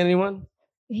 brother seeing anyone?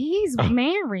 he's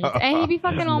married, and he be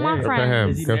fucking He's all my married. Good for friends. him.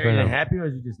 Is he Good for married and him. happy, or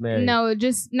is he just married? No,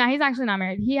 he's actually not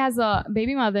married. He has a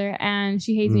baby mother, and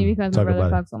she hates me because my talk brother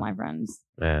about fucks all my friends.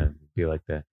 Man, be like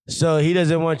that. So he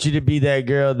doesn't want you to be that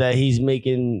girl that he's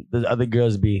making the other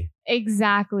girls be.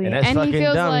 Exactly. And that's he fucking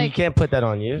feels dumb. You like can't put that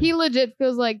on you. he legit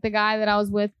feels like the guy that I was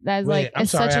with that's Wait, like I'm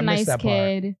is sorry, such I a missed nice that part.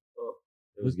 kid.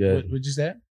 It was good. What'd you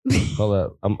say? Hold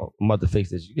up. I'm about to fix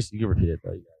this. You can repeat it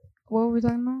though. What were we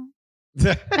talking about?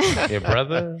 Your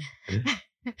brother?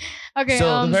 Okay.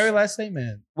 So The very last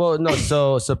statement. Well, no.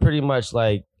 So pretty much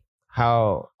like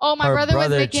how my her brother was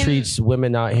making. treats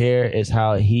women out here is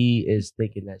how he is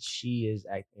thinking that she is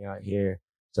acting out here.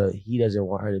 So he doesn't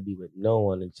want her to be with no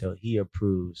one until he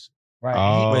approves. Right.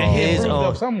 Oh. He His approved own-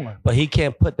 of someone. But he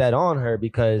can't put that on her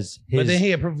because But then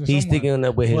he approved of he's someone. thinking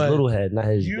that with his But little head, not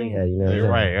his you- big head. You know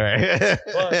what I'm saying? Right.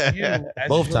 But you, as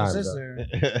Both his little times, sister,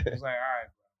 it's like, all right.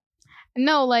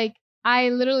 No, like I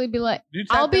literally be like, You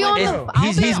I'll tapped be in on like the. girl. I'll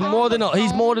He's be he's on more the than he's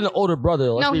phone. more than an older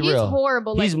brother. Let's No, be he's real.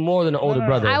 horrible. Like, He's more than an older no,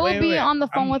 brother. I will Wait, be wait. on the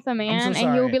phone I'm- with a I'm man, so and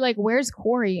he'll sorry. be like, "Where's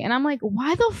Corey?" And I'm like,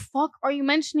 "Why the fuck are you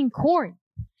mentioning Corey?"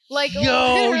 Like, Yo,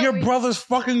 your literally. brother's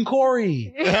fucking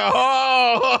Corey.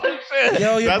 Oh, shit.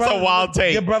 Yo, your That's a brother's- wild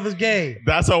take. Your brother's gay.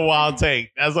 That's a wild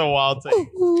take.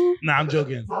 Nah, I'm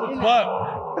joking. But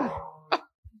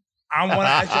I want to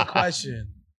ask you a question.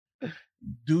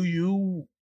 Do you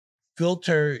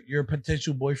filter your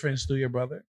potential boyfriends through your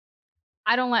brother?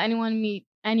 I don't let anyone meet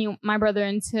my brother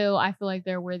until I feel like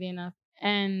they're worthy enough.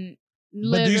 And But do you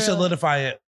literally- solidify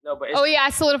it? No, but Oh yeah, I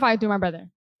solidify it through my brother.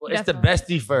 it's the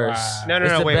definitely. bestie first. Wow. No,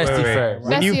 It's the wait, wait, bestie wait. first.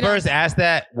 When you Bestie first asked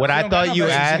that, what She I don't got thought no you bestie.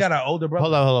 She asked. got an older brother.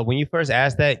 Hold on. When you first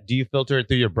asked that, do you filter it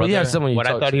through your brother? you have someone you what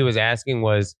I talk thought to. he was asking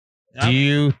was, Yeah. do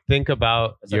you think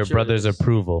about That's how your true it brother's is.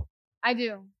 approval? I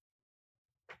do.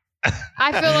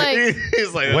 I feel like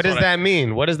He's like, What does that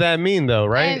mean? What does that mean, though?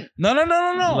 Right? and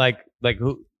No. Like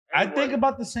who? I think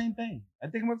about the same thing.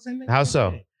 How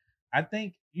so? I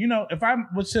think, if I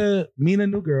was to meet a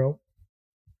new girl,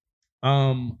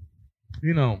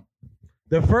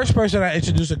 the first person I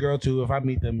introduce a girl to, if I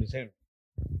meet them, is Henry.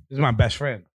 This is my best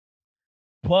friend.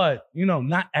 But,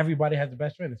 not everybody has a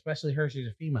best friend, especially her. She's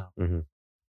a female. Mhm.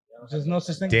 There's no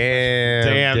such thing.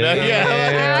 Damn. that- yeah.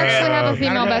 I actually have a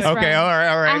female best friend. Okay. All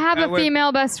right. I have a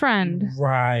female best friend.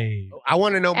 Right. I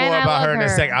want to know more And I about her love in a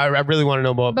her. sec. I really want to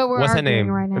know more. But we're What's her arguing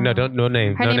name? right now. No, don't. No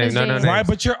name. Her no name name. is No Jane. names. Right,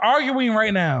 but you're arguing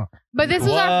right now. But this is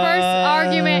our first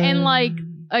argument in like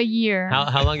a year.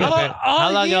 How long y'all been? Oh,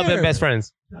 How long y'all year. been best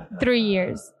friends? 3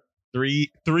 years. 3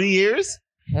 years?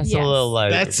 That's Yes. a little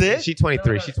like. That's it? She's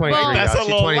 23. She's 23. Well- That's a y'all.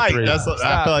 She's little light. 23. I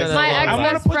feel like No, My no, ex no. I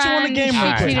wanna best put you on the friend, game she real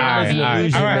quick. cheated on me.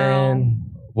 Alright, alright. Man.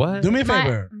 What? Do me a My-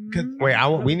 favor. 'cause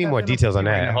Mhm. We need more details on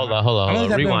that. Hold on. I'm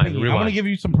gonna Rewind. I'm going to give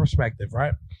you some perspective,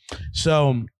 right?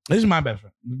 So this is my best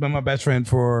friend. He's been my best friend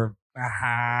for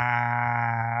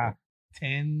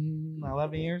 10,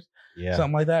 11 years, Yeah.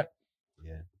 something like that.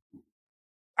 Yeah.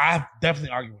 I've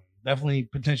definitely argued with him. Definitely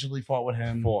potentially fought with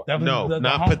him. Fought. Definitely No, the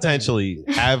not hometown. potentially.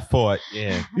 Have fought.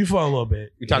 Yeah. We fought a little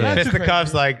bit. You talking Yeah.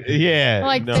 fisticuffs like Yeah.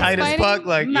 Like no. fist tight as fighting? fuck?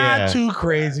 Like Not yeah. too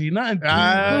crazy. Nothing too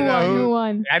I Who know. won? Who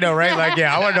won? I know, right? Like,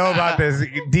 yeah, I want to know about this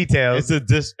details.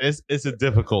 It's a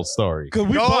difficult story. 'Cause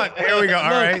we Go both- on. Here we go. All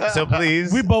Look, right. So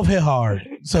please, We both hit hard.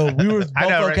 So we were both I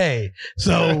know, right? okay.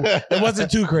 So it wasn't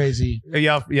too crazy.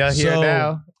 y'all here So-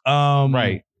 now.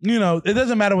 Right. It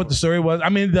doesn't matter what the story was. I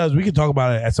mean, it does. We can talk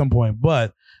about it at some point,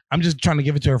 but I'm just trying to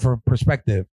give it to her for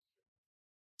perspective.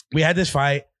 We had this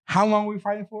fight. How long were we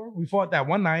fighting for? We fought that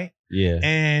one night, Yeah.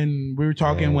 and we were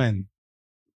talking Yeah. when?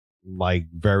 Like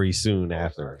very soon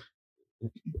after.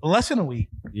 Less than a week.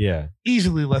 Yeah.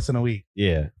 Easily less than a week.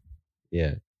 Yeah.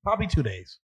 Yeah. Probably 2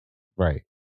 days. Right.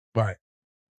 Right.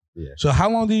 Yeah. So how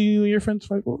long do you and your friends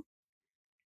fight for?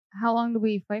 How long do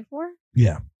we fight for?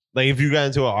 Yeah. Like if you got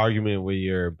into an argument with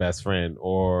your best friend,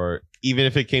 or even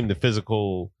if it came to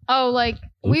physical. Oh, like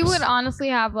we Oops. would honestly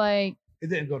have like It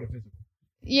didn't go to physical.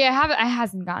 yeah, it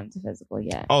hasn't gotten to physical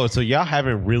yet. Oh, so y'all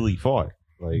haven't really fought.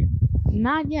 Like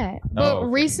Not yet. But okay.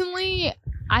 recently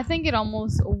I think it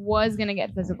almost was gonna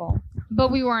get physical. But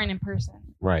we weren't in person.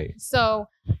 right. So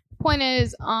point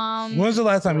is, When was the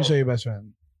last time you saw your best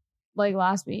friend? like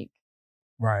last week.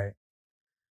 Right.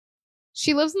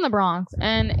 She lives in the Bronx,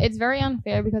 and it's very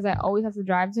unfair because I always have to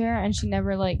drive to her, and she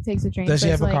never like takes a train. Does So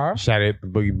she it's have a like- car? Shout out to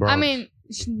Boogie Bronx. I mean,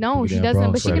 no, Boogie she down doesn't.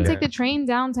 Bronx But she right can there. take the train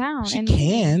downtown. She and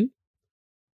can.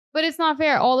 But it's not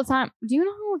fair all the time. Do you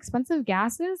know how expensive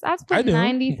gas is? I have to I put do.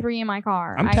 93 in my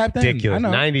car. I'm tapped in. I Ridiculous.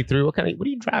 know. 93. What are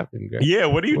you driving, girl? Yeah,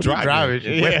 what are you What are you driving?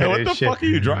 driving? Yeah, what the Shit. fuck are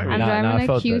you driving? I'm Nah, driving I a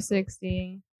felt that.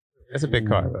 Q60. That's a big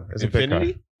car, though. That's a big car.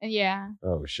 Infinity? Yeah,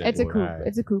 Oh shit. it's a coupe. Alright.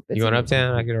 It's a coupe. It's You going a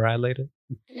uptown? I get a ride later.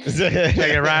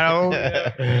 Take a ride home?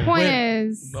 coupe. Point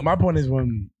is, My point is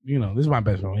when this is my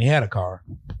best friend. He had a car.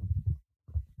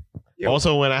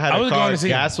 Also, when I had I a was car, going to see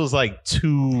gas was like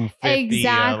 $2.50.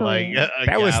 Exactly.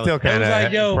 That was still kind It was of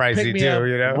like, yo, pricey pick me too, up.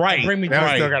 you know? Right. Bring me That was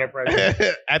right. still kind of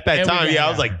pricey. At that time, Everything yeah, I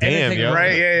was out. like, damn, Everything yo. out.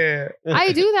 Right? Yeah.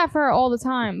 I do that for her all the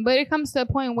time, but it comes to a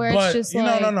point where But it's just you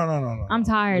know, like, no. I'm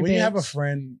tired. When you have a bitch.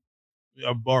 friend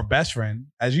or best friend,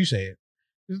 as you say it,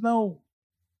 there's no.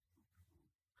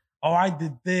 Oh, I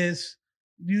did this.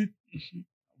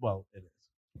 Well, it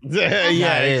is. yeah,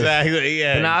 Yeah, it is. exactly.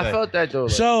 Yeah. But nah, I exactly. felt that though.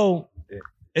 Like, So,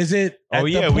 is it? At Oh the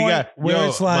yeah, we point got where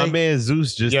it's my like man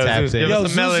Zeus just Yo, tapped Zeus, in. give us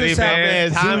Zeus the melody, just tapped man.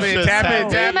 in. Time Zeus it, just tap tapped it,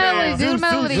 in. tap melody, it. do the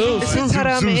melody. Hold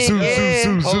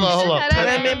on. Tell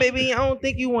that baby, I don't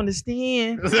think you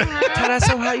understand. Uh-huh. That's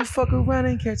so how you fuck around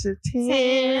and catch a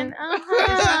 10.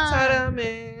 Uh-huh.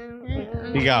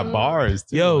 He got bars.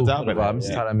 Too, Yo. on top of that. I'm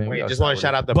just tired, man. Wait, just want to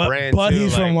shout out the But- brand but too.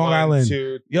 he's from Long 1, Island.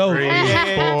 2, Yo, 3,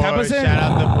 tap 4. us in. Shout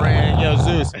out the brand. Yo,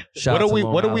 Zeus.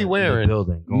 What are we wearing?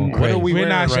 Building. Going What are we we're wearing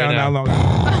not right shouting now? out Long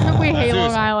Island. We hate Zeus,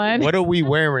 Long Island. What are we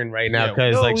wearing right now? Yeah,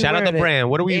 Because yo, like, we shout out the wearing it. brand.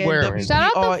 What are we wearing?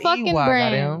 Shout out the fucking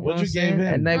brand. What you gave him?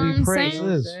 And then I'm we praise.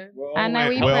 saying- And then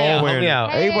we We're all play. wearing me it.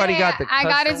 out. Everybody got the I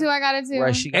got it custom- too. I got it too.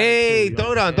 Right, she got Hey, it too,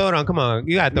 throw it on. Come on.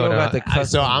 You got to throw You it got on. the custom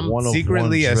So I'm one-of-one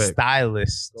secretly a drip.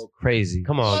 stylist. Go crazy.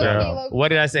 Come on, Low-key, girl. low-key. What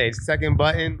did I say? Second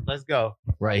button. Let's go.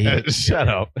 Right here. Shut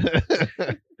up.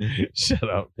 Shut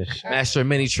up. Master of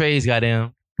many trades,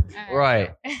 goddamn.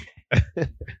 Right.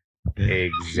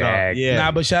 Exactly. Yeah.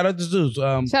 Nah, but shout out to Zeus. Shout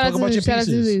out Talk to about your Zeus. Shout out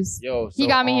to pieces. Zeus. Yo, He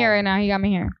got me here right now. He got me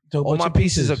here. Talk All about my your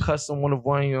pieces are custom one of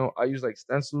one. You know, I use like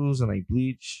stencils and like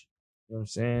bleach. You know what I'm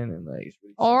saying? And like, it's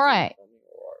really All simple. right.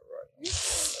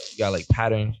 You got like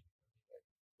patterns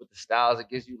with the styles. It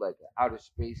gives you like an outer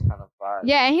space kind of vibe.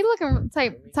 Yeah, and he looking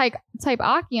type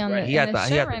Aki on Right. the, He got in the the he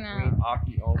shit got right the green now.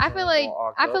 Aki on. I feel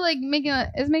like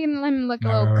it's making him look a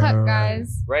Right, little right, cut, right,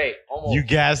 guys. right. Almost. You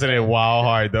gassing it wild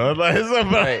hard though. Like,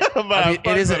 Right. I mean,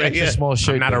 it is an extra small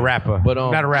shirt. I'm not a though. rapper. But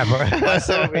not a rapper. Us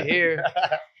over here.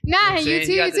 Nah, You know what I'm you saying?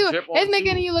 too, He got you the too. drip on It's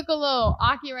making too. you look a little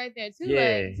Aki right there too. Yeah,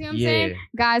 Like, see what I'm yeah. saying?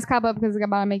 Guys, cop up because I'm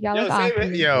about to make y'all Yo, look save it.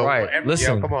 Aki. Yo, Right.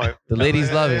 Listen. Yo, come on. The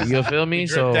ladies love it. You feel me? We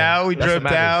So dripped out. We that's what dripped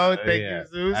matters. out. Thank Yeah. you,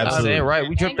 Zeus. I'm Absolutely. saying, right.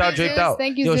 We dripped Thank out, you, dripped Zeus. out.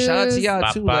 Thank you, Yo, shout out to Zeus. y'all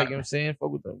Bop, too. bop. Like, you know what I'm saying? Fuck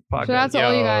with the podcast. Shout out to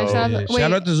all you guys. Shout out Yeah. to, wait,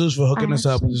 Shout out to Zeus for hooking I us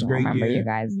up. It was actually great. don't remember Yeah. you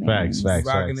guys' Facts, names. facts.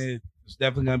 Rocking it. It's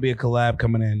definitely gonna be a collab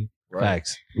coming in. Right.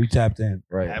 Facts. We tapped in.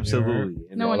 Right. Absolutely.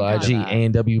 And No all one IG, thought that.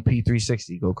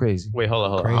 ANWP360. Go crazy. Wait,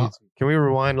 hold on. Crazy. Can we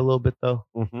rewind a little bit though?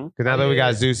 Mm-hmm. Because now that we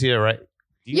got Zeus here, right?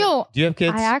 Do you, Yo, do you have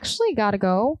kids? I actually gotta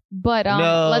go, but No.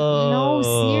 no,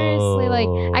 seriously,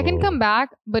 like I can come back,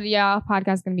 but yeah,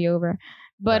 podcast's gonna be over.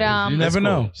 But You never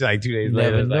know. She's like 2 days You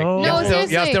later. never it's like, know. No, y'all still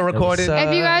seriously. recording?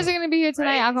 Never if you guys are gonna be here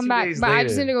tonight, I'll come 2 back. days But I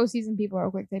just later. need to go see some people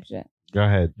real quick, type shit. Go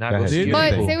ahead. Not Go go ahead. see Do But your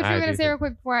say thing. what you were Alright, gonna do say your real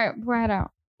quick before I head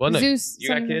out. Well, look, Zeus, you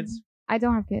got something- kids? I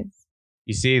don't have kids.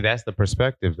 You see, that's the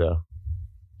perspective, though.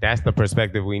 That's the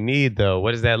perspective we need, though.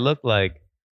 What does that look like?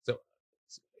 So,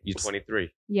 you're 23.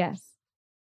 Yes.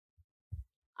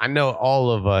 I know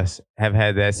all of us have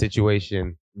had that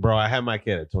situation. Bro, I had my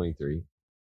kid at 23.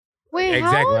 Wait, how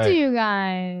Exactly. old are you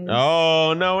guys?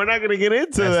 Oh no, we're not gonna get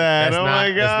into That's- that. that's Oh not-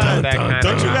 my that's god! not that kind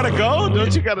Don't of you gotta go? conversation.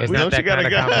 Don't you gotta? It's not Don't you that gotta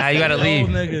kind go? of conversation. Nah, you gotta Old leave.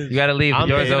 niggas. You gotta leave. The I'm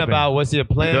door's thinking open. about what's your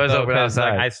plan, door's though, open 'cause, like,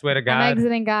 outside. I swear to I'm God.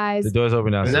 exiting, guys. The door's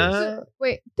open now. Nah.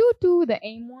 Wait, the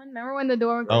aim one. Remember when the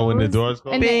door Oh, when the closed? doors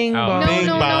close. And Bing Oh. No, bong. Bing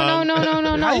no, bong.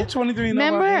 no. How you 23 and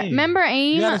know about AIM? Remember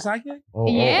AIM? You got a sidekick?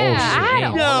 Yeah, I had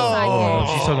an shit. older sidekick.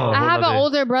 She's talking about I a have an brother.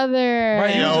 older brother. Right,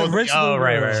 he was Yo, a rich oh, little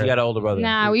right, girl. right, She got an older brother.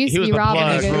 Nah, we used He to was be the robbing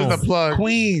plug. He was niggas. the plug.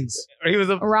 Queens. He was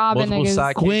a Robbing Multiple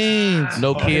niggas. sidekicks. Queens.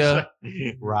 Nokia.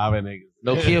 Robbing niggas.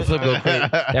 Nokia flip go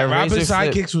quick. That Robin razor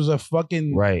flip. Sidekicks was a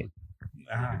fucking Right.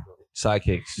 Ah.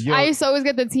 Sidekicks. Yo, I used to always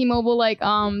get the T-Mobile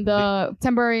the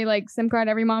temporary like SIM card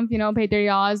every month. You know, pay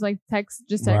 $30 like text.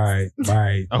 Right,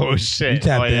 right. Oh You shit!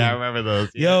 tapped Oh yeah, I in. remember those.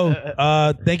 Yo,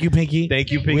 thank you, Pinky. Thank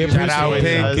you, We Pinky. appreciate Shout out, it.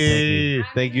 Pinky.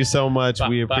 Thank you so much. Bop,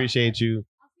 We bop. appreciate you.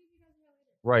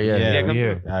 Right, yeah. Yeah, Yeah, come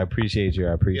here. I appreciate you. I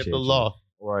Get appreciate the you. law.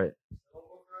 Right.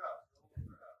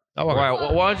 Oh, Right.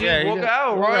 Why don't you Yeah, just walk you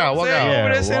out? walk right? out, walk Say out. over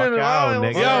there Yeah, sitting in the walk out, line.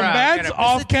 nigga. Yo, Yo, Matt's gotta-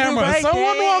 off Just do the camera. right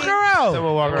Someone thing. walk her out.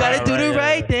 Someone walk Gotta around, do the yeah.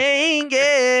 right thing,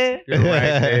 yeah. Do the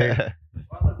right thing.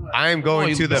 I'm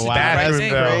going to the Wow, bathroom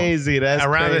that's though. crazy. That's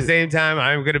Around crazy. the same time,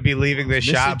 I'm gonna be leaving the Mr.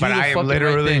 shop, Do but the I am fucking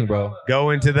literally right thing, bro.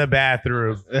 going to the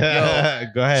bathroom. Go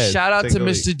ahead. Shout out Take to a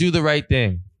lead. Mr. Do the Right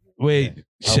Thing. Wait,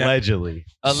 Allegedly.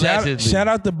 Allegedly. shout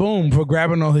out to Boom for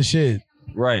grabbing all his shit.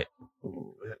 Right.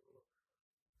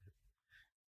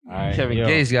 All right, Kevin yo,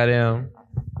 Gates got him.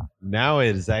 Now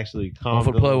it is actually calm. One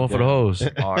for the plug, one for the hose.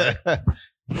 All right.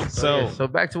 So So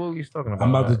back to what we was talking about.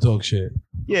 I'm about to talk shit.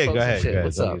 yeah, Talk go some ahead. shit. Go ahead.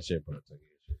 What's Talk up? your shit, bro. Talk your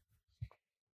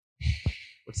shit.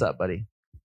 What's up, buddy?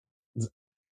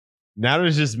 Now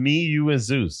there's just me, you, and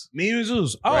Zeus. Me and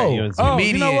Zeus. Right, Oh, you and Zeus. oh,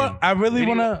 you know Comedian. what? I really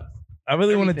wanna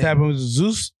Everything. tap in with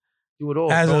Zeus. Do it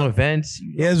all. As Throw a- events.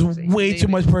 He has way too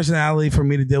much personality for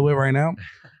me to deal with right now,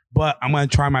 but I'm gonna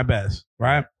try my best.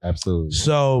 Right. Absolutely.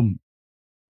 So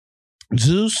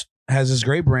Zeus has this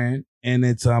great brand, and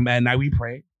it's At Night We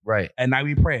Pray. Right. At Night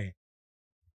We Pray.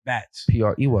 Bats. PREY.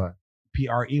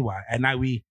 PREY. At night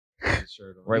we Right. You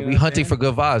know We what I'm hunting saying? for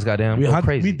good vibes, goddamn. we Go hunt.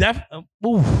 crazy.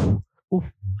 We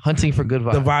Hunting for good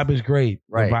vibes. the vibe is great.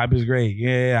 Right. The vibe is great.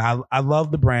 Yeah, I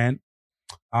love the brand.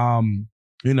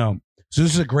 You know,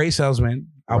 Zeus is a great salesman.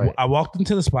 Right. I walked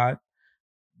into the spot.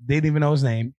 They didn't even know his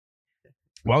name.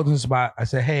 Walked in the spot. I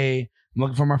said, "Hey, I'm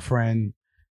looking for my friend.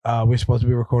 We're supposed to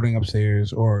be recording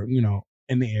upstairs, or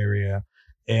in the area."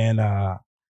 And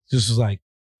Zeus was like,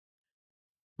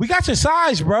 "We got your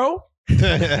size, bro."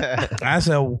 I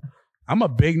said, "I'm a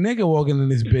big nigga walking in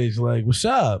this bitch. Like, what's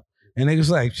up?" And niggas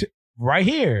like, "Right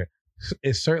here."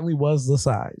 It certainly was the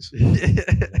size.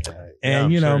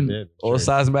 And, All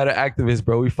size matter activists,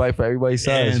 bro. We fight for everybody's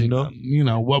size, And,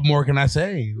 what more can I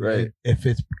say? Right. It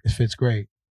fits great.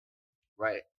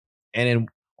 Right. And then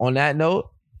on that note,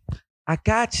 I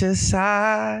got your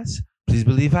size. Please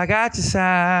believe I got your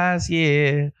size.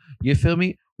 Yeah. You feel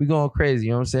me? We going crazy.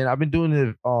 You know what I'm saying? I've been doing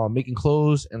the making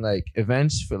clothes and like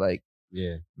events for like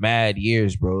mad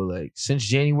years, bro. Like since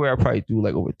January, I probably do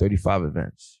like over 35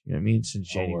 events. You know what I mean? Since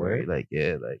January. Like,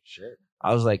 yeah, like shit.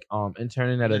 I was like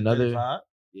interning at another 35?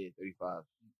 Yeah, 35. All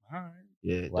right.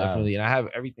 Yeah, Wow. definitely. And I have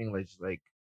everything like just like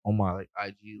on my like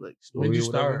IG like story. When'd you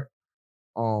or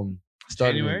whatever.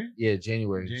 Started in- January? Yeah,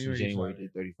 January. January So you January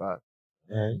started. did 35.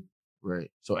 Right.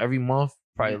 Right. So every month,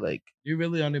 probably like You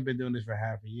really only been doing this for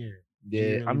half a year. So yeah.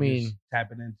 you I really mean, just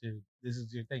tapping into this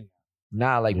is your thing.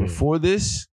 like Yeah. before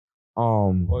this,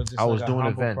 Or is this I like was a doing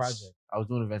humble events. project? I was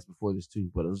doing events before this too,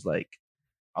 but it was like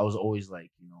I was always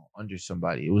like under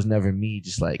somebody. It was never me,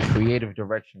 just like creative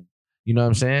direction. You know what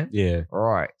I'm saying? Yeah. All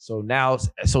right. So now,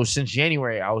 since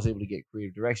January, I was able to get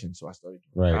creative direction. So I started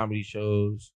doing Right. comedy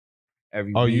shows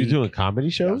every Oh, week. you doing comedy I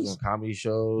was shows? doing comedy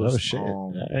shows. Oh, shit.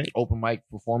 All right. Open mic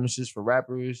performances for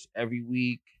rappers every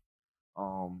week.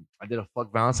 I did a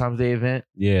Fuck Valentine's Day event.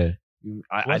 Yeah.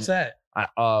 What's that?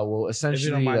 Well, If you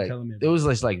essentially, don't mind like, telling me. it was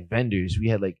just like vendors. We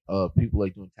had like people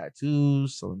like doing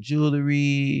tattoos, selling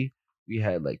jewelry. We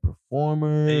had like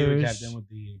performers. You were tapped in with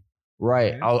the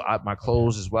Right. Okay. My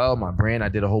clothes as well. My brand. I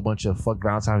did a whole bunch of Fuck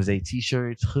Valentine's Day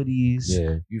t-shirts, hoodies.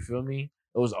 Yeah. You feel me?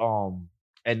 It was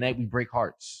At Night We Break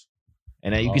Hearts.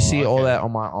 And you can see all okay. that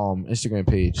on my Instagram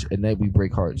page. At Night We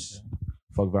Break Hearts.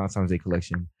 Fuck Valentine's Day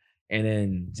collection. And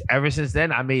then ever since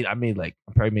then, I probably made like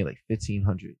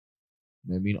 1,500. You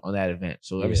know what I mean? On that event.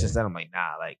 So ever Yeah. since then, I'm like,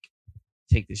 nah, like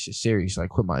take this shit serious. Like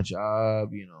quit my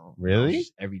job, Really?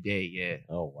 just every day, yeah.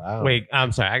 Oh wow. Wait,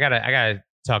 I'm sorry. I gotta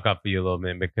talk up for you a little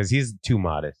bit because he's too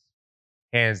modest.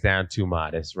 Hands down, too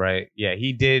modest, right? Yeah,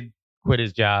 he did quit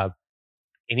his job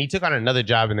and he took on another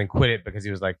job and then quit it because he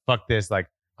was like, fuck this, like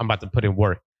I'm about to put in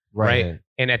work. Right.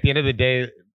 And at the end of the day,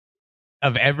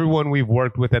 of everyone we've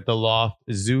worked with at the Loft,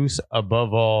 Zeus,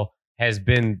 above all, has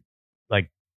been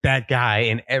like that guy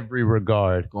in every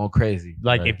regard. Going crazy.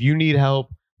 Like, Right. if you need help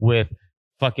with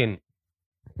fucking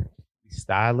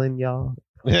styling, y'all,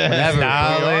 Whatever.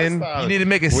 styling. You need to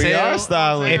make a We sale. are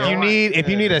styling. If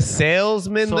you need a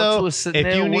salesman So though, to a if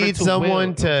Chanel, you what need it's a someone will, you know what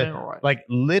I'm saying? to Alright. like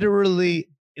literally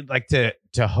like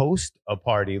to host a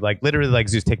party, like literally like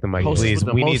Zeus, take the mic, Host it please. with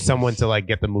the We need mostest. someone to like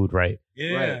get the mood right.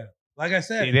 Yeah. Right. Like I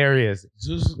said, There he is.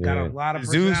 Zeus got Yeah. a lot of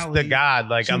Zeus personality. the god,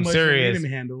 like Too I'm much for me serious. to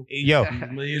handle. Yo,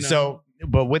 But, you know, so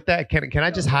but with that, can I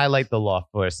just highlight the Loft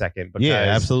for a second? Because Yeah,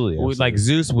 absolutely. with, like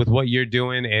Zeus, with what you're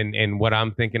doing and what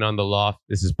I'm thinking on the Loft,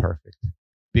 this is perfect.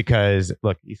 Because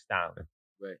look, he's styling.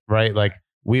 Right? Like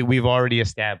we've already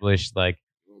established like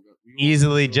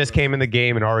easily just came in the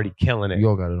game and already killing it. You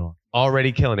all got it on.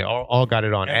 Already killing it. All got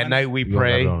it on. And At when- night we You all got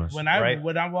pray. it on us. when Right.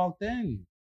 I walked in,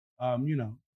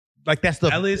 Like that's the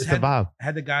Elliot's it's the vibe.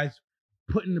 had the guys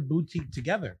putting the boutique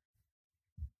together.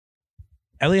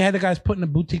 Elliot had the guys putting the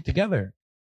boutique together.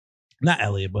 Not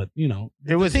Elliot, but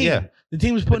It was the team. yeah. The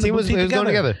team was The putting team the was, boutique it was going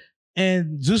together.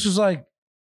 And Zeus was like,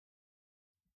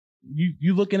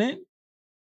 You looking in?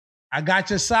 I got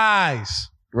your size.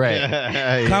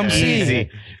 Right. Come see.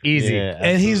 Easy. Yeah,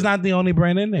 And he's absolutely. not the only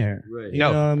brand in there. Right. You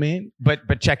No. know what I mean?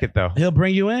 But check it though. He'll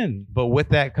bring you in. But with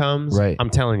that comes, Right. I'm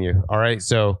telling you, all right.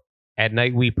 So At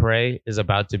Night We Pray is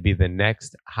about to be the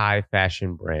next high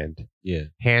fashion brand. Yeah.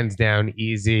 Hands down,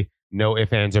 easy, no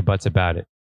ifs, ands, or buts about it.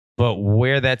 But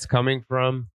where that's coming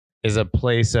from is a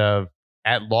place of,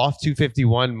 at Loft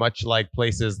 251, much like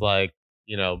places like,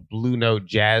 Blue Note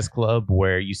Jazz Club,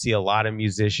 where you see a lot of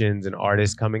musicians and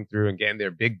artists coming through and getting their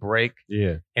big break.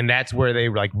 Yeah. And that's where they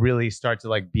like really start to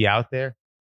like be out there.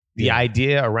 The Yeah.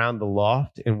 idea around the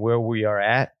Loft and where we are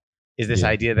at is this Yeah.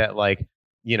 idea that like,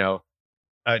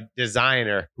 a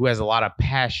designer who has a lot of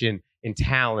passion and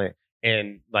talent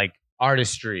and like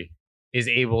artistry is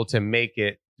able to make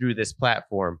it through this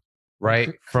platform, right?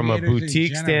 From a Creators in boutique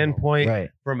general. standpoint, Right.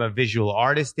 from a visual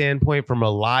artist standpoint, from a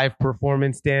live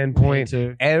performance standpoint,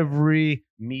 Painter. every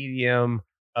medium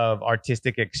of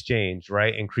artistic exchange,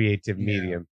 right? And creative Yeah.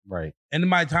 medium. Right. And in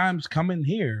my times coming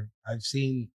here, I've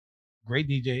seen great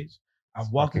DJs.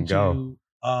 I've walked fucking into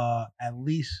at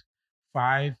least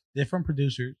 5 different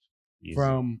producers Easy.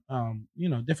 from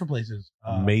different places.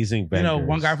 Amazing One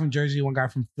vendors. guy from Jersey, one guy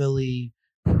from Philly,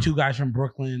 2 guys from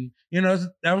Brooklyn. That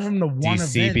was from the one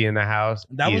DC event. be in the house.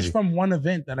 That was Easy. from one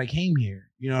event that I came here.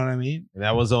 You know what I mean? And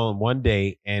that was on one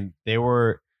day. And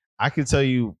I can tell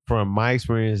you from my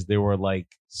experience, there were like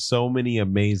so many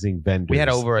amazing vendors. We had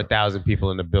over 1,000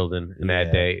 people in the building in that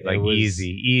Yeah, day. it Like was-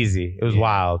 easy. It was Yeah.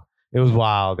 wild. It was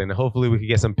wild. And hopefully we could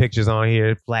get some pictures on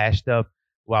here flashed up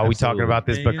while we talking Absolutely. about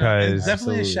this And, and because definitely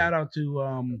Absolutely. a shout out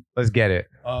to let's get it.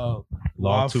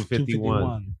 Loft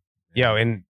 251. Yo,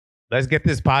 and let's get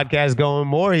this podcast going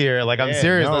more here. Like, I'm Yeah,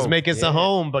 serious. no, Let's make it yeah. a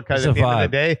home because It's at a the end of vibe. the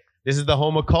day, this is the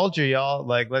home of culture, y'all.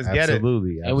 Like, let's get it.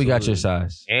 Absolutely. And we got your absolutely.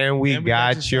 size. And we And we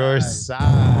got got your your size.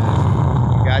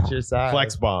 side. We got your side.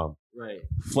 Flex bomb. Right.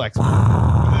 Flex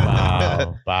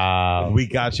bomb. Wow. We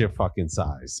got your fucking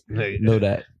size. Know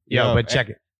that. Yo, Yo, but check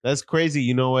it. That's crazy.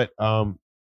 You know what? The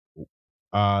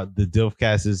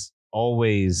Dilfcast is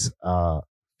always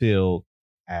feel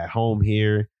at home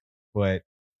here, but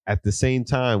at the same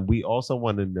time, we also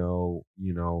want to know,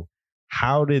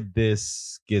 how did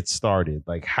this get started?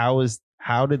 Like,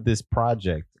 how did this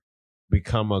project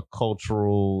become a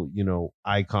cultural,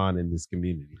 icon in this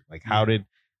community? Like, how did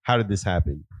this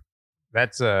happen?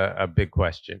 That's a big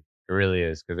question. It really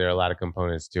is, because there are a lot of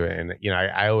components to it. And,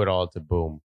 I owe it all to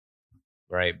Boom,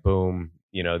 right? Boom,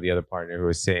 the other partner who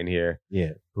was sitting here.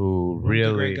 Yeah. Who He's a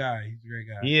really. great guy. He's a great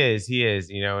guy. He is,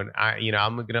 and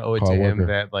I'm going to owe it to Hard him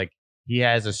worker. that, like, he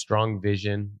has a strong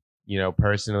vision,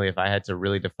 personally. If I had to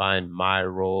really define my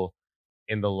role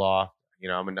in the Loft,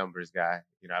 I'm a numbers guy.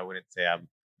 I wouldn't say I'm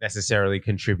necessarily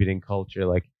contributing culture.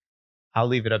 Like, I'll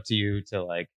leave it up to you to,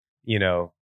 like,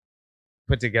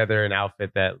 put together an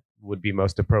outfit that would be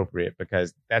most appropriate,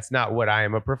 because that's not what I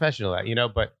am a professional at,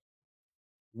 but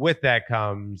with that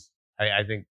comes, I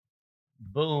think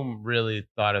Boom really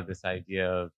thought of this idea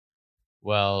of,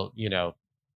 well,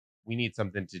 we need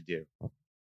something to do.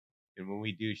 And when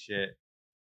we do shit,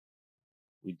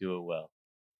 we do it well.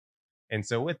 And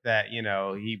so with that,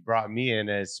 he brought me in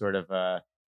as sort of a,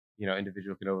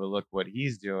 individual can overlook what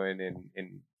he's doing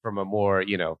and from a more,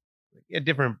 a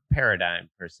different paradigm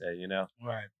per se,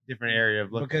 Right. different area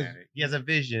of looking Because- at it. He has a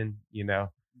vision, When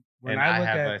and I I look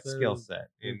have at a skill set,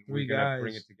 the and 3 we're gonna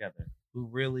bring guys it together. who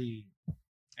really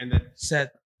And then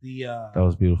set the That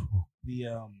was beautiful.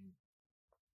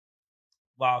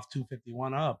 Loft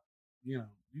 251 up, you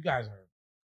guys are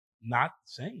not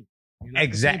the same. You're not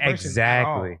the same person at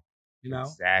all, exactly.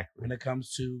 Exactly. when it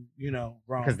comes to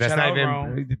Rome. Because that's Shout not out even.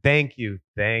 Rome. Thank you.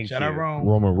 Shout out Rome.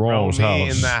 Roman Rome's Romy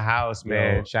house. in the house,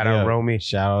 man. Yo, Shout out yeah. Romy.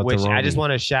 Shout out Which to Romy. I just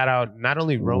want to shout out not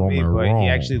only Romy, Roman but Rome. he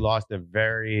actually lost a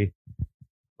very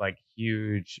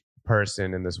huge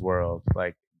person in this world.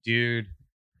 Like, dude,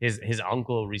 his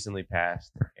uncle recently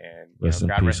passed, and Rest in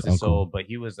God peace, rest his uncle. soul. But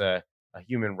he was a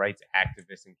human rights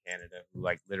activist in Canada who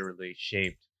literally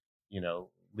shaped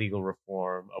legal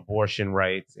reform, abortion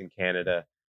rights in Canada.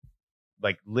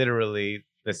 Literally,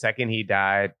 the second he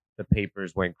died, the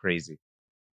papers went crazy.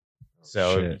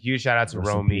 So Shit. huge shout out to Rest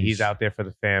in Romy. peace. He's out there for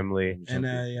the family. And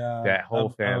That whole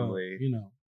family.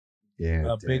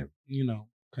 Yeah, a big,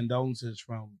 condolences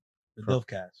from the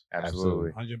Dilfcast.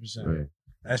 Absolutely. 100%. Right.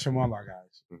 That's from all our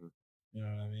guys. Mhm. You know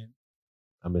what I mean?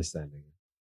 I miss that nigga.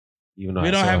 Even though We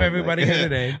I don't saw have him, everybody here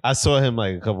today. I saw him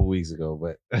a couple weeks ago,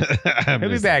 but He'll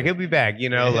be back. He'll be back.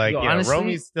 honestly-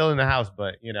 Romy's still in the house,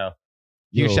 but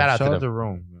huge shout out to them.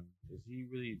 Rome, man. 'Cause he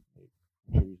really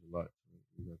contributes a lot.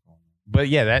 But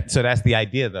yeah, that's the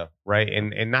idea though, right?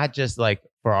 And not just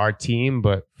for our team,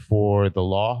 but for the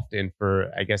loft and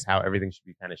for, I guess, how everything should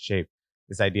be kind of shaped.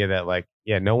 This idea that like,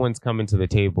 yeah, no one's coming to the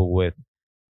table with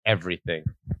everything.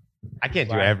 I can't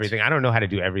do Right. everything. I don't know how to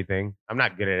do everything. I'm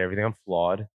not good at everything. I'm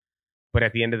flawed. But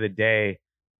at the end of the day,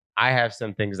 I have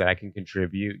some things that I can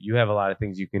contribute. You have a lot of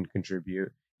things you can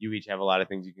contribute. You each have a lot of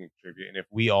things you can contribute. And if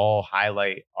we all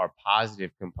highlight our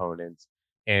positive components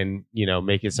and, you know,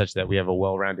 make it such that we have a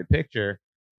well-rounded picture,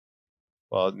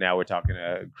 well, now we're talking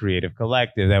a creative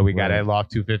collective that we got Right. at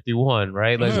Loft 251,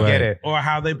 right? Let's Yeah. get it. Or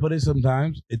how they put it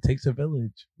sometimes, it takes a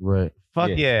village. Right.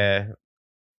 Fuck yeah.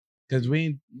 Because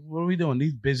what are we doing?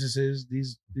 These businesses,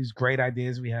 these great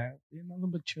ideas we have, they're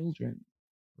nothing but children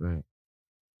Right.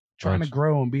 trying to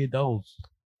grow and be adults,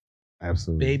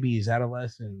 Absolutely. babies,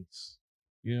 adolescents.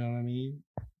 You know what I mean?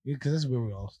 Because that's where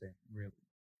we all stand, really.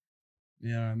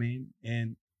 You know what I mean?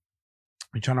 And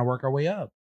we're trying to work our way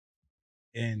up.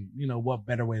 And you know what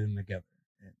better way than together?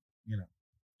 And you know,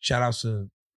 shout outs to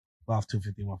Loft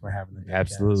 251 for having the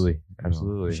Absolutely.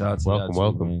 Absolutely. Shout out to y'all Welcome, too,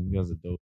 welcome. man. You guys are dope.